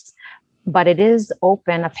visitors, but it is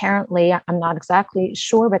open. Apparently, I'm not exactly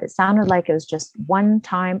sure, but it sounded like it was just one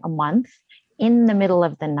time a month in the middle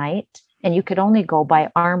of the night, and you could only go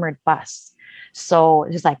by armored bus. So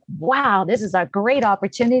it's like, wow, this is a great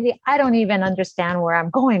opportunity. I don't even understand where I'm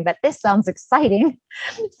going, but this sounds exciting.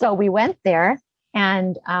 So we went there,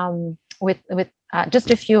 and with just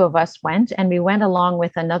a few of us went, and we went along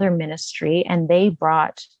with another ministry, and they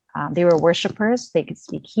brought, they were worshipers. They could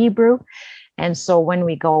speak Hebrew. And so when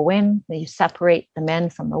we go in, they separate the men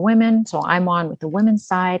from the women. So I'm on with the women's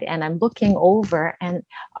side, and I'm looking over, and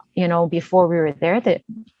before we were there, that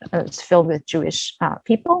it's filled with Jewish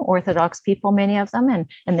people, Orthodox people, many of them, and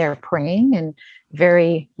they're praying and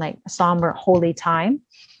very like somber, holy time.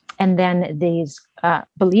 And then these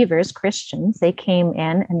believers, Christians, they came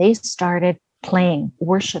in and they started playing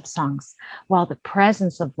worship songs while the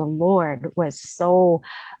presence of the Lord was so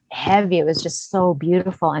heavy. It was just so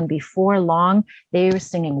beautiful. And before long, they were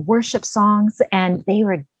singing worship songs and they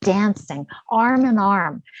were dancing arm in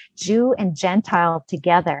arm, Jew and Gentile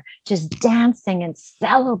together, just dancing and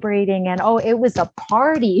celebrating. And it was a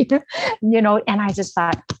party, and I just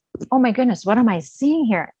thought, oh my goodness, what am I seeing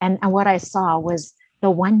here? And what I saw was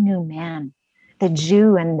the one new man. The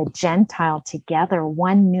Jew and the Gentile together,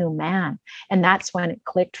 one new man. And that's when it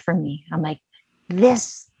clicked for me. I'm like,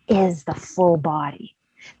 this is the full body.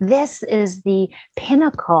 This is the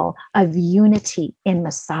pinnacle of unity in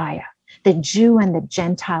Messiah, the Jew and the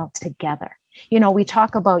Gentile together. We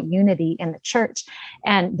talk about unity in the church.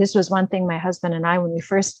 And this was one thing my husband and I, when we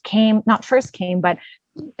not first came, but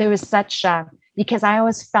there was such because I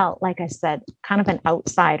always felt, like I said, kind of an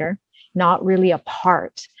outsider, not really a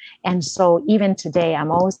part. And so even today,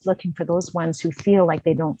 I'm always looking for those ones who feel like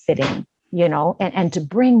they don't fit in, and to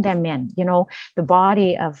bring them in. The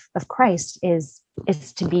body of Christ is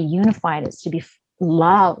to be unified, it's to be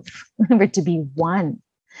love, or to be one.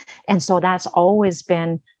 And so that's always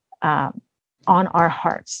been on our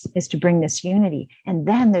hearts, is to bring this unity. And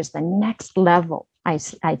then there's the next level, I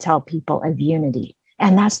tell people, of unity.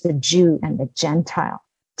 And that's the Jew and the Gentile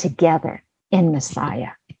together in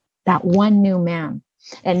Messiah. That one new man.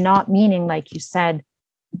 And not meaning, like you said,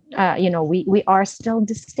 we are still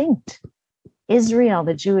distinct. Israel,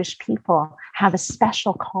 the Jewish people, have a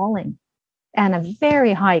special calling and a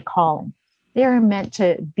very high calling. They're meant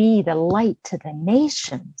to be the light to the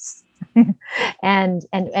nations. and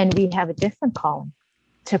we have a different calling,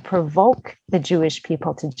 to provoke the Jewish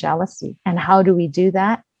people to jealousy. And how do we do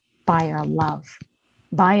that? By our love,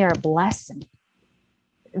 by our blessing.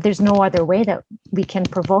 There's no other way that we can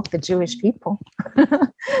provoke the Jewish people.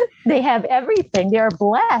 They have everything. They are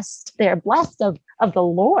blessed. They are blessed of of the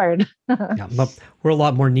Lord. Yeah, but we're a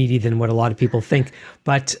lot more needy than what a lot of people think.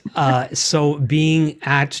 But so being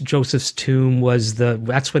at Joseph's tomb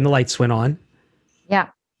that's when the lights went on. Yeah.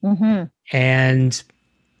 Mm-hmm. And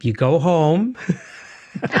you go home.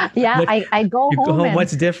 Yeah, I go You go home home. and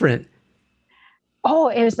What's different? oh,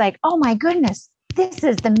 it was like, oh my goodness, this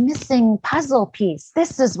is the missing puzzle piece.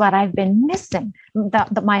 This is what I've been missing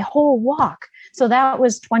my whole walk. So that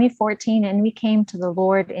was 2014, and we came to the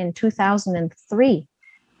Lord in 2003.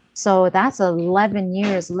 So that's 11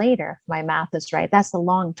 years later. If my math is right. That's a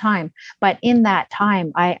long time. But in that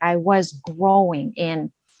time, I was growing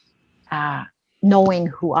in knowing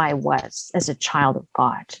who I was as a child of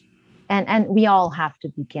God. And we all have to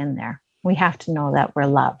begin there. We have to know that we're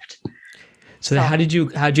loved. So how'd you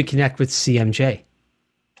connect with CMJ?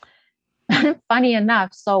 Funny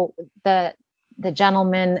enough, so the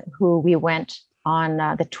gentleman who we went on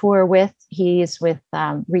the tour with, he's with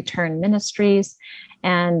Return Ministries,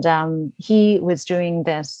 and he was doing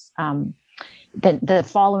this the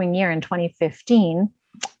following year in 2015.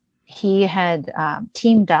 He had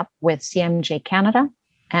teamed up with CMJ Canada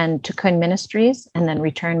and Tikkun Ministries and then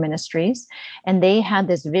Return Ministries, and they had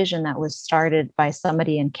this vision that was started by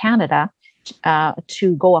somebody in Canada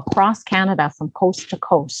to go across Canada from coast to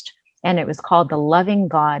coast. And it was called the Loving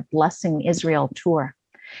God, Blessing Israel Tour.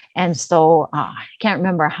 And so I can't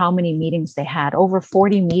remember how many meetings they had, over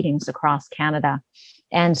 40 meetings across Canada.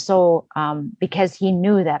 And so because he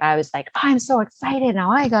knew that I was like, oh, I'm so excited now,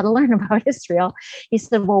 I got to learn about Israel. He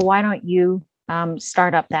said, well, why don't you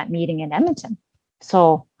start up that meeting in Edmonton?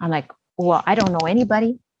 So I'm like, well, I don't know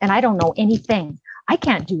anybody and I don't know anything. I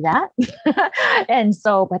can't do that. And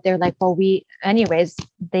so, but they're like, well, anyways,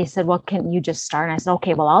 they said, well, can you just start? And I said,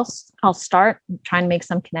 okay, well, I'll start trying to make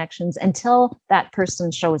some connections until that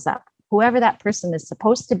person shows up. Whoever that person is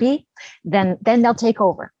supposed to be, then they'll take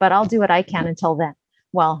over, but I'll do what I can until then.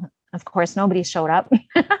 Well, of course, nobody showed up.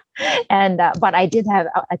 And but I did have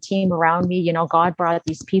a team around me. You know, God brought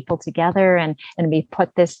these people together and we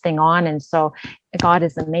put this thing on. And so God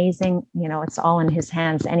is amazing. You know, it's all in his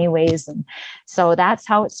hands anyways. And so that's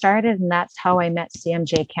how it started. And that's how I met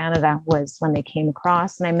CMJ Canada, was when they came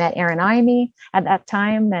across. And I met Aaron Imey at that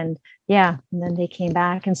time. And yeah, and then they came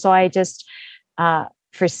back. And so I just, for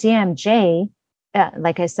CMJ,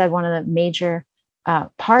 like I said, one of the major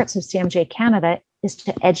parts of CMJ Canada is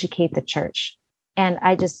to educate the church. And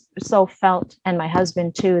I just so felt, and my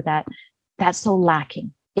husband too, that that's so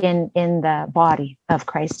lacking in the body of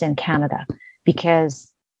Christ in Canada,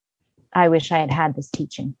 because I wish I had this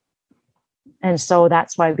teaching. And so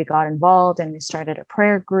that's why we got involved, and we started a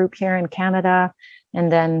prayer group here in Canada,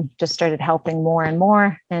 and then just started helping more and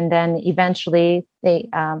more. And then eventually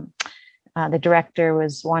the director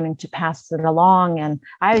was wanting to pass it along, and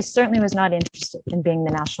I certainly was not interested in being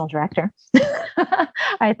the national director.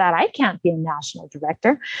 I thought, I can't be a national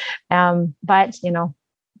director. But, you know,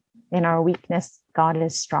 in our weakness, God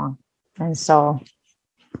is strong. And so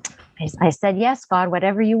I said, yes, God,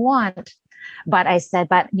 whatever you want. But I said,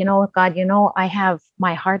 but, you know, God, you know,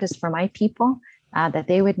 my heart is for my people, that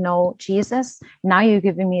they would know Jesus. Now you're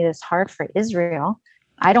giving me this heart for Israel.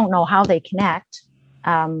 I don't know how they connect.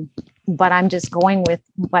 But I'm just going with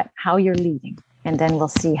how you're leading, and then we'll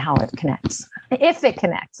see how it connects. If it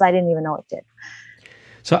connects, I didn't even know it did.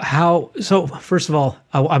 So first of all,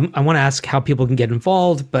 I want to ask how people can get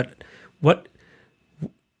involved, but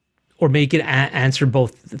or make it answer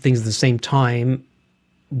both things at the same time.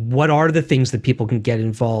 What are the things that people can get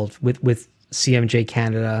involved with CMJ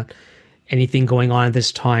Canada? Anything going on at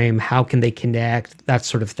this time? How can they connect? That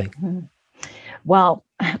sort of thing. Mm-hmm. Well,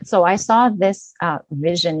 so I saw this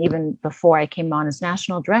vision even before I came on as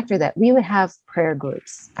national director, that we would have prayer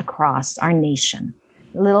groups across our nation,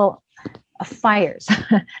 little fires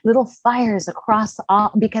across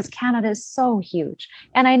all, because Canada is so huge.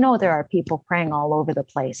 And I know there are people praying all over the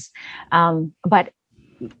place. But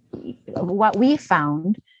what we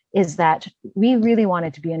found is that we really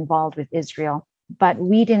wanted to be involved with Israel, but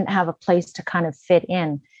we didn't have a place to kind of fit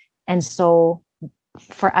in. And so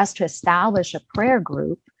for us to establish a prayer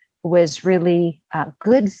group was really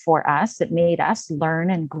good for us. It made us learn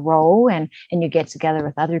and grow, and you get together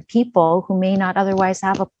with other people who may not otherwise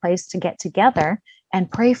have a place to get together and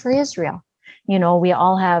pray for Israel. You know, we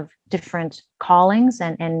all have different callings,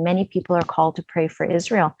 and many people are called to pray for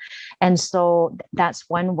Israel. And so that's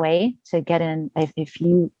one way to get in.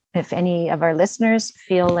 If any of our listeners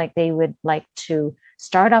feel like they would like to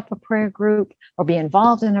start up a prayer group or be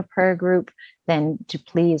involved in a prayer group, then to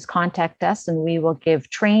please contact us, and we will give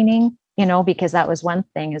training, you know, because that was one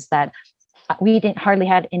thing, is that we didn't hardly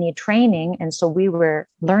had any training, and so we were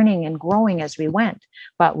learning and growing as we went.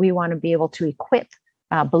 But we want to be able to equip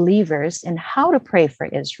believers in how to pray for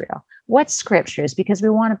Israel, what scriptures, because we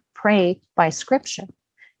want to pray by scripture,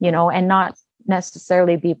 and not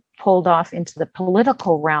necessarily be pulled off into the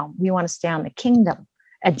political realm. We want to stay on the kingdom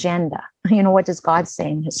agenda. What does God say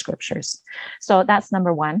in his scriptures? So that's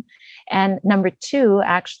number one. And number two,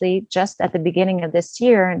 actually, just at the beginning of this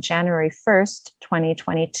year, on January 1st,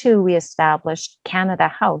 2022, we established Canada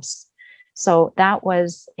House. So that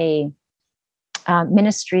was a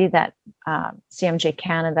ministry that CMJ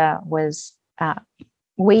Canada was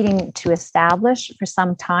waiting to establish for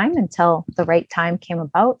some time until the right time came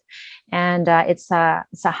about. And it's a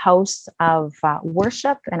house of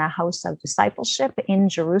worship and a house of discipleship in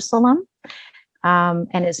Jerusalem. And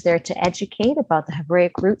it's there to educate about the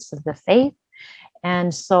Hebraic roots of the faith.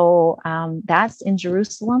 And so that's in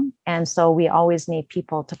Jerusalem. And so we always need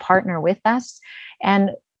people to partner with us.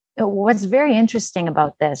 And what's very interesting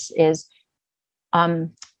about this is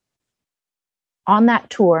on that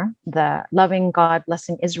tour, the Loving God,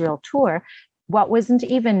 Blessing Israel tour, what wasn't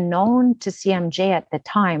even known to CMJ at the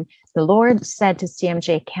time, the Lord said to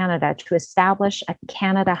CMJ Canada to establish a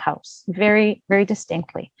Canada House, very, very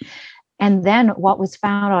distinctly. And then what was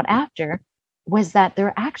found out after was that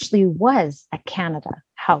there actually was a Canada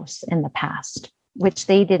House in the past, which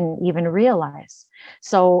they didn't even realize.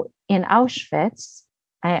 So in Auschwitz,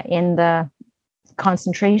 in the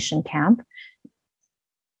concentration camp,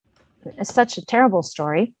 it's such a terrible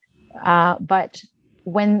story, but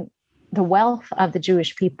when the wealth of the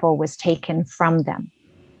Jewish people was taken from them,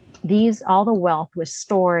 all the wealth was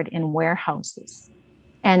stored in warehouses.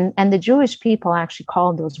 And the Jewish people actually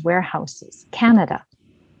called those warehouses Canada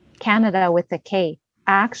with a K,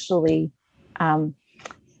 actually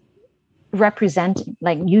representing,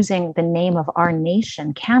 like using the name of our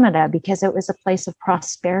nation, Canada, because it was a place of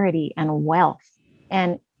prosperity and wealth.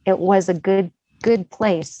 And it was a good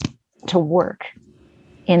place to work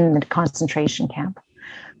in the concentration camp.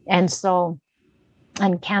 And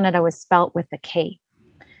Canada was spelt with a K.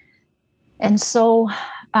 And so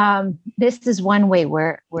this is one way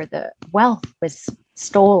where the wealth was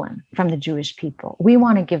stolen from the Jewish people. We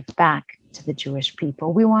want to give back to the Jewish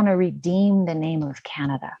people. We want to redeem the name of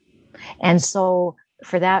Canada. And so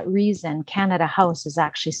for that reason, Canada House is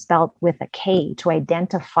actually spelled with a K to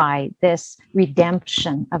identify this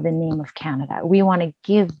redemption of the name of Canada. We want to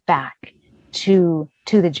give back to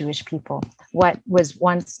the Jewish people what was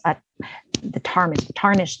once the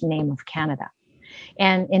tarnished name of Canada.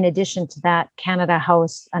 And in addition to that, Canada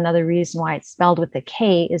House, another reason why it's spelled with a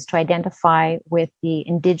K is to identify with the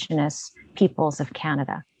Indigenous peoples of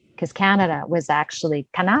Canada, because Canada was actually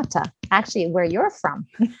Kanata, actually where you're from.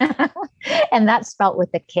 And that's spelled with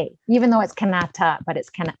a K, even though it's Kanata, but it's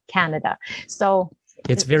Canada. So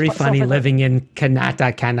it's very funny living in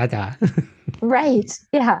Kanata, Canada. Right.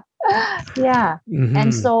 Yeah. Yeah. Mm-hmm.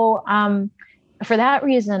 And so for that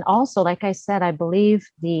reason, also, like I said, I believe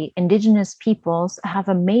the Indigenous peoples have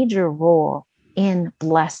a major role in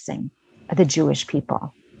blessing the Jewish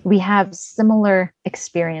people. We have similar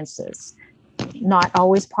experiences, not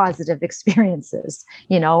always positive experiences.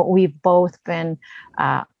 We've both been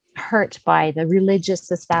hurt by the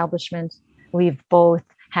religious establishment. We've both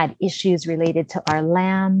had issues related to our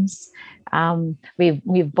lands.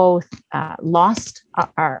 We've both lost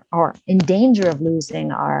or in danger of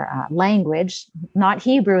losing our language, not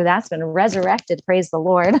Hebrew, that's been resurrected, praise the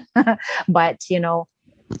Lord. But,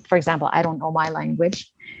 for example, I don't know my language,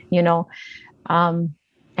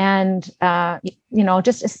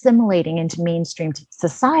 just assimilating into mainstream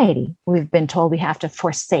society. We've been told we have to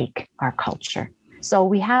forsake our culture. So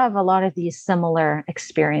we have a lot of these similar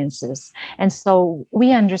experiences. And so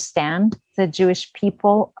we understand the Jewish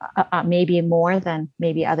people maybe more than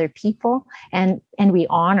maybe other people. And we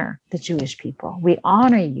honor the Jewish people. We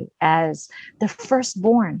honor you as the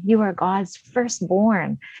firstborn. You are God's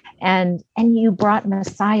firstborn. And you brought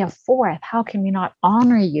Messiah forth. How can we not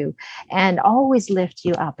honor you and always lift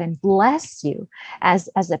you up and bless you as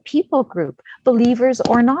a people group, believers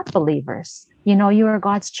or not believers? You are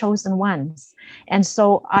God's chosen ones. And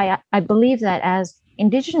so I believe that as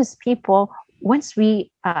Indigenous people, once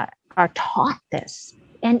we are taught this,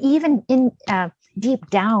 and even in deep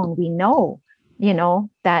down, we know,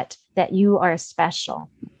 that you are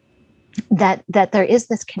special, that there is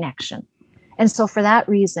this connection. And so for that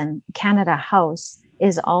reason, Canada House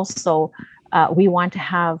is also, we want to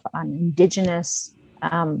have an Indigenous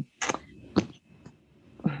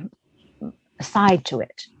side to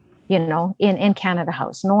it. In Canada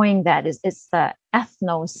House, knowing that it's the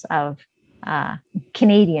ethnos of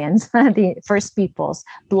Canadians, the First Peoples,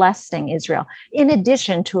 blessing Israel. In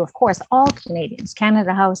addition to, of course, all Canadians.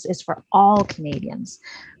 Canada House is for all Canadians.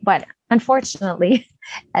 But unfortunately,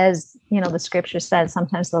 as the scripture says,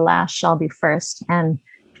 sometimes the last shall be first. And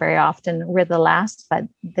very often we're the last. But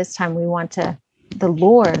this time the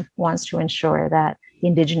Lord wants to ensure that the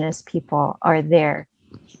Indigenous people are there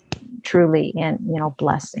truly in,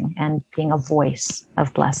 blessing and being a voice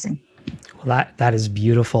of blessing. Well, that is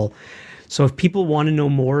beautiful. So if people want to know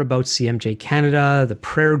more about CMJ Canada, the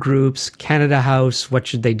prayer groups, Canada House, what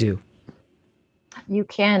should they do? You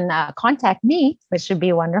can contact me, which should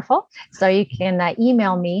be wonderful. So you can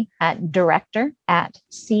email me at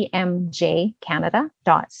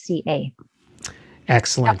director@cmjcanada.ca.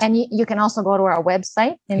 Excellent. And you can also go to our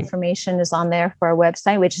website. Information is on there for our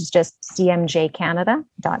website, which is just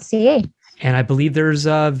cmjcanada.ca. And I believe there's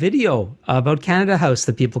a video about Canada House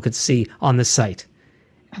that people could see on the site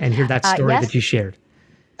and hear that story that you shared.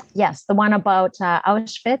 Yes, the one about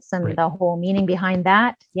Auschwitz and the whole meaning behind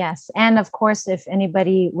that. Yes. And of course, if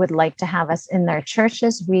anybody would like to have us in their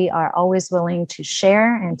churches, we are always willing to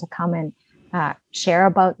share and to come and share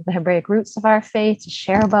about the Hebraic roots of our faith, to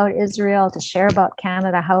share about Israel, to share about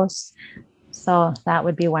Canada House. So that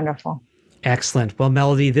would be wonderful. Excellent. Well,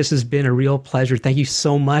 Melody, this has been a real pleasure. Thank you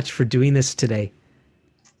so much for doing this today.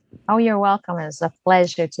 Oh, you're welcome. It's a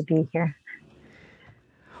pleasure to be here.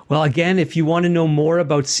 Well, again, if you want to know more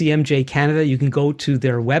about CMJ Canada, you can go to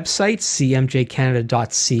their website,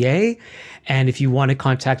 cmjcanada.ca. And if you want to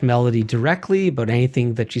contact Melody directly about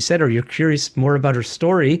anything that she said, or you're curious more about her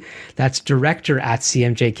story, that's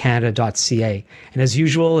director@cmjcanada.ca. And as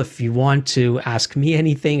usual, if you want to ask me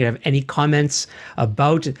anything or have any comments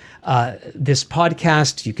about this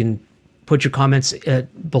podcast, you can put your comments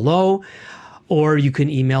below, or you can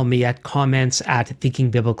email me at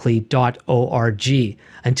comments@thinkingbiblically.org.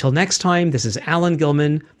 Until next time, this is Alan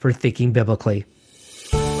Gilman for Thinking Biblically.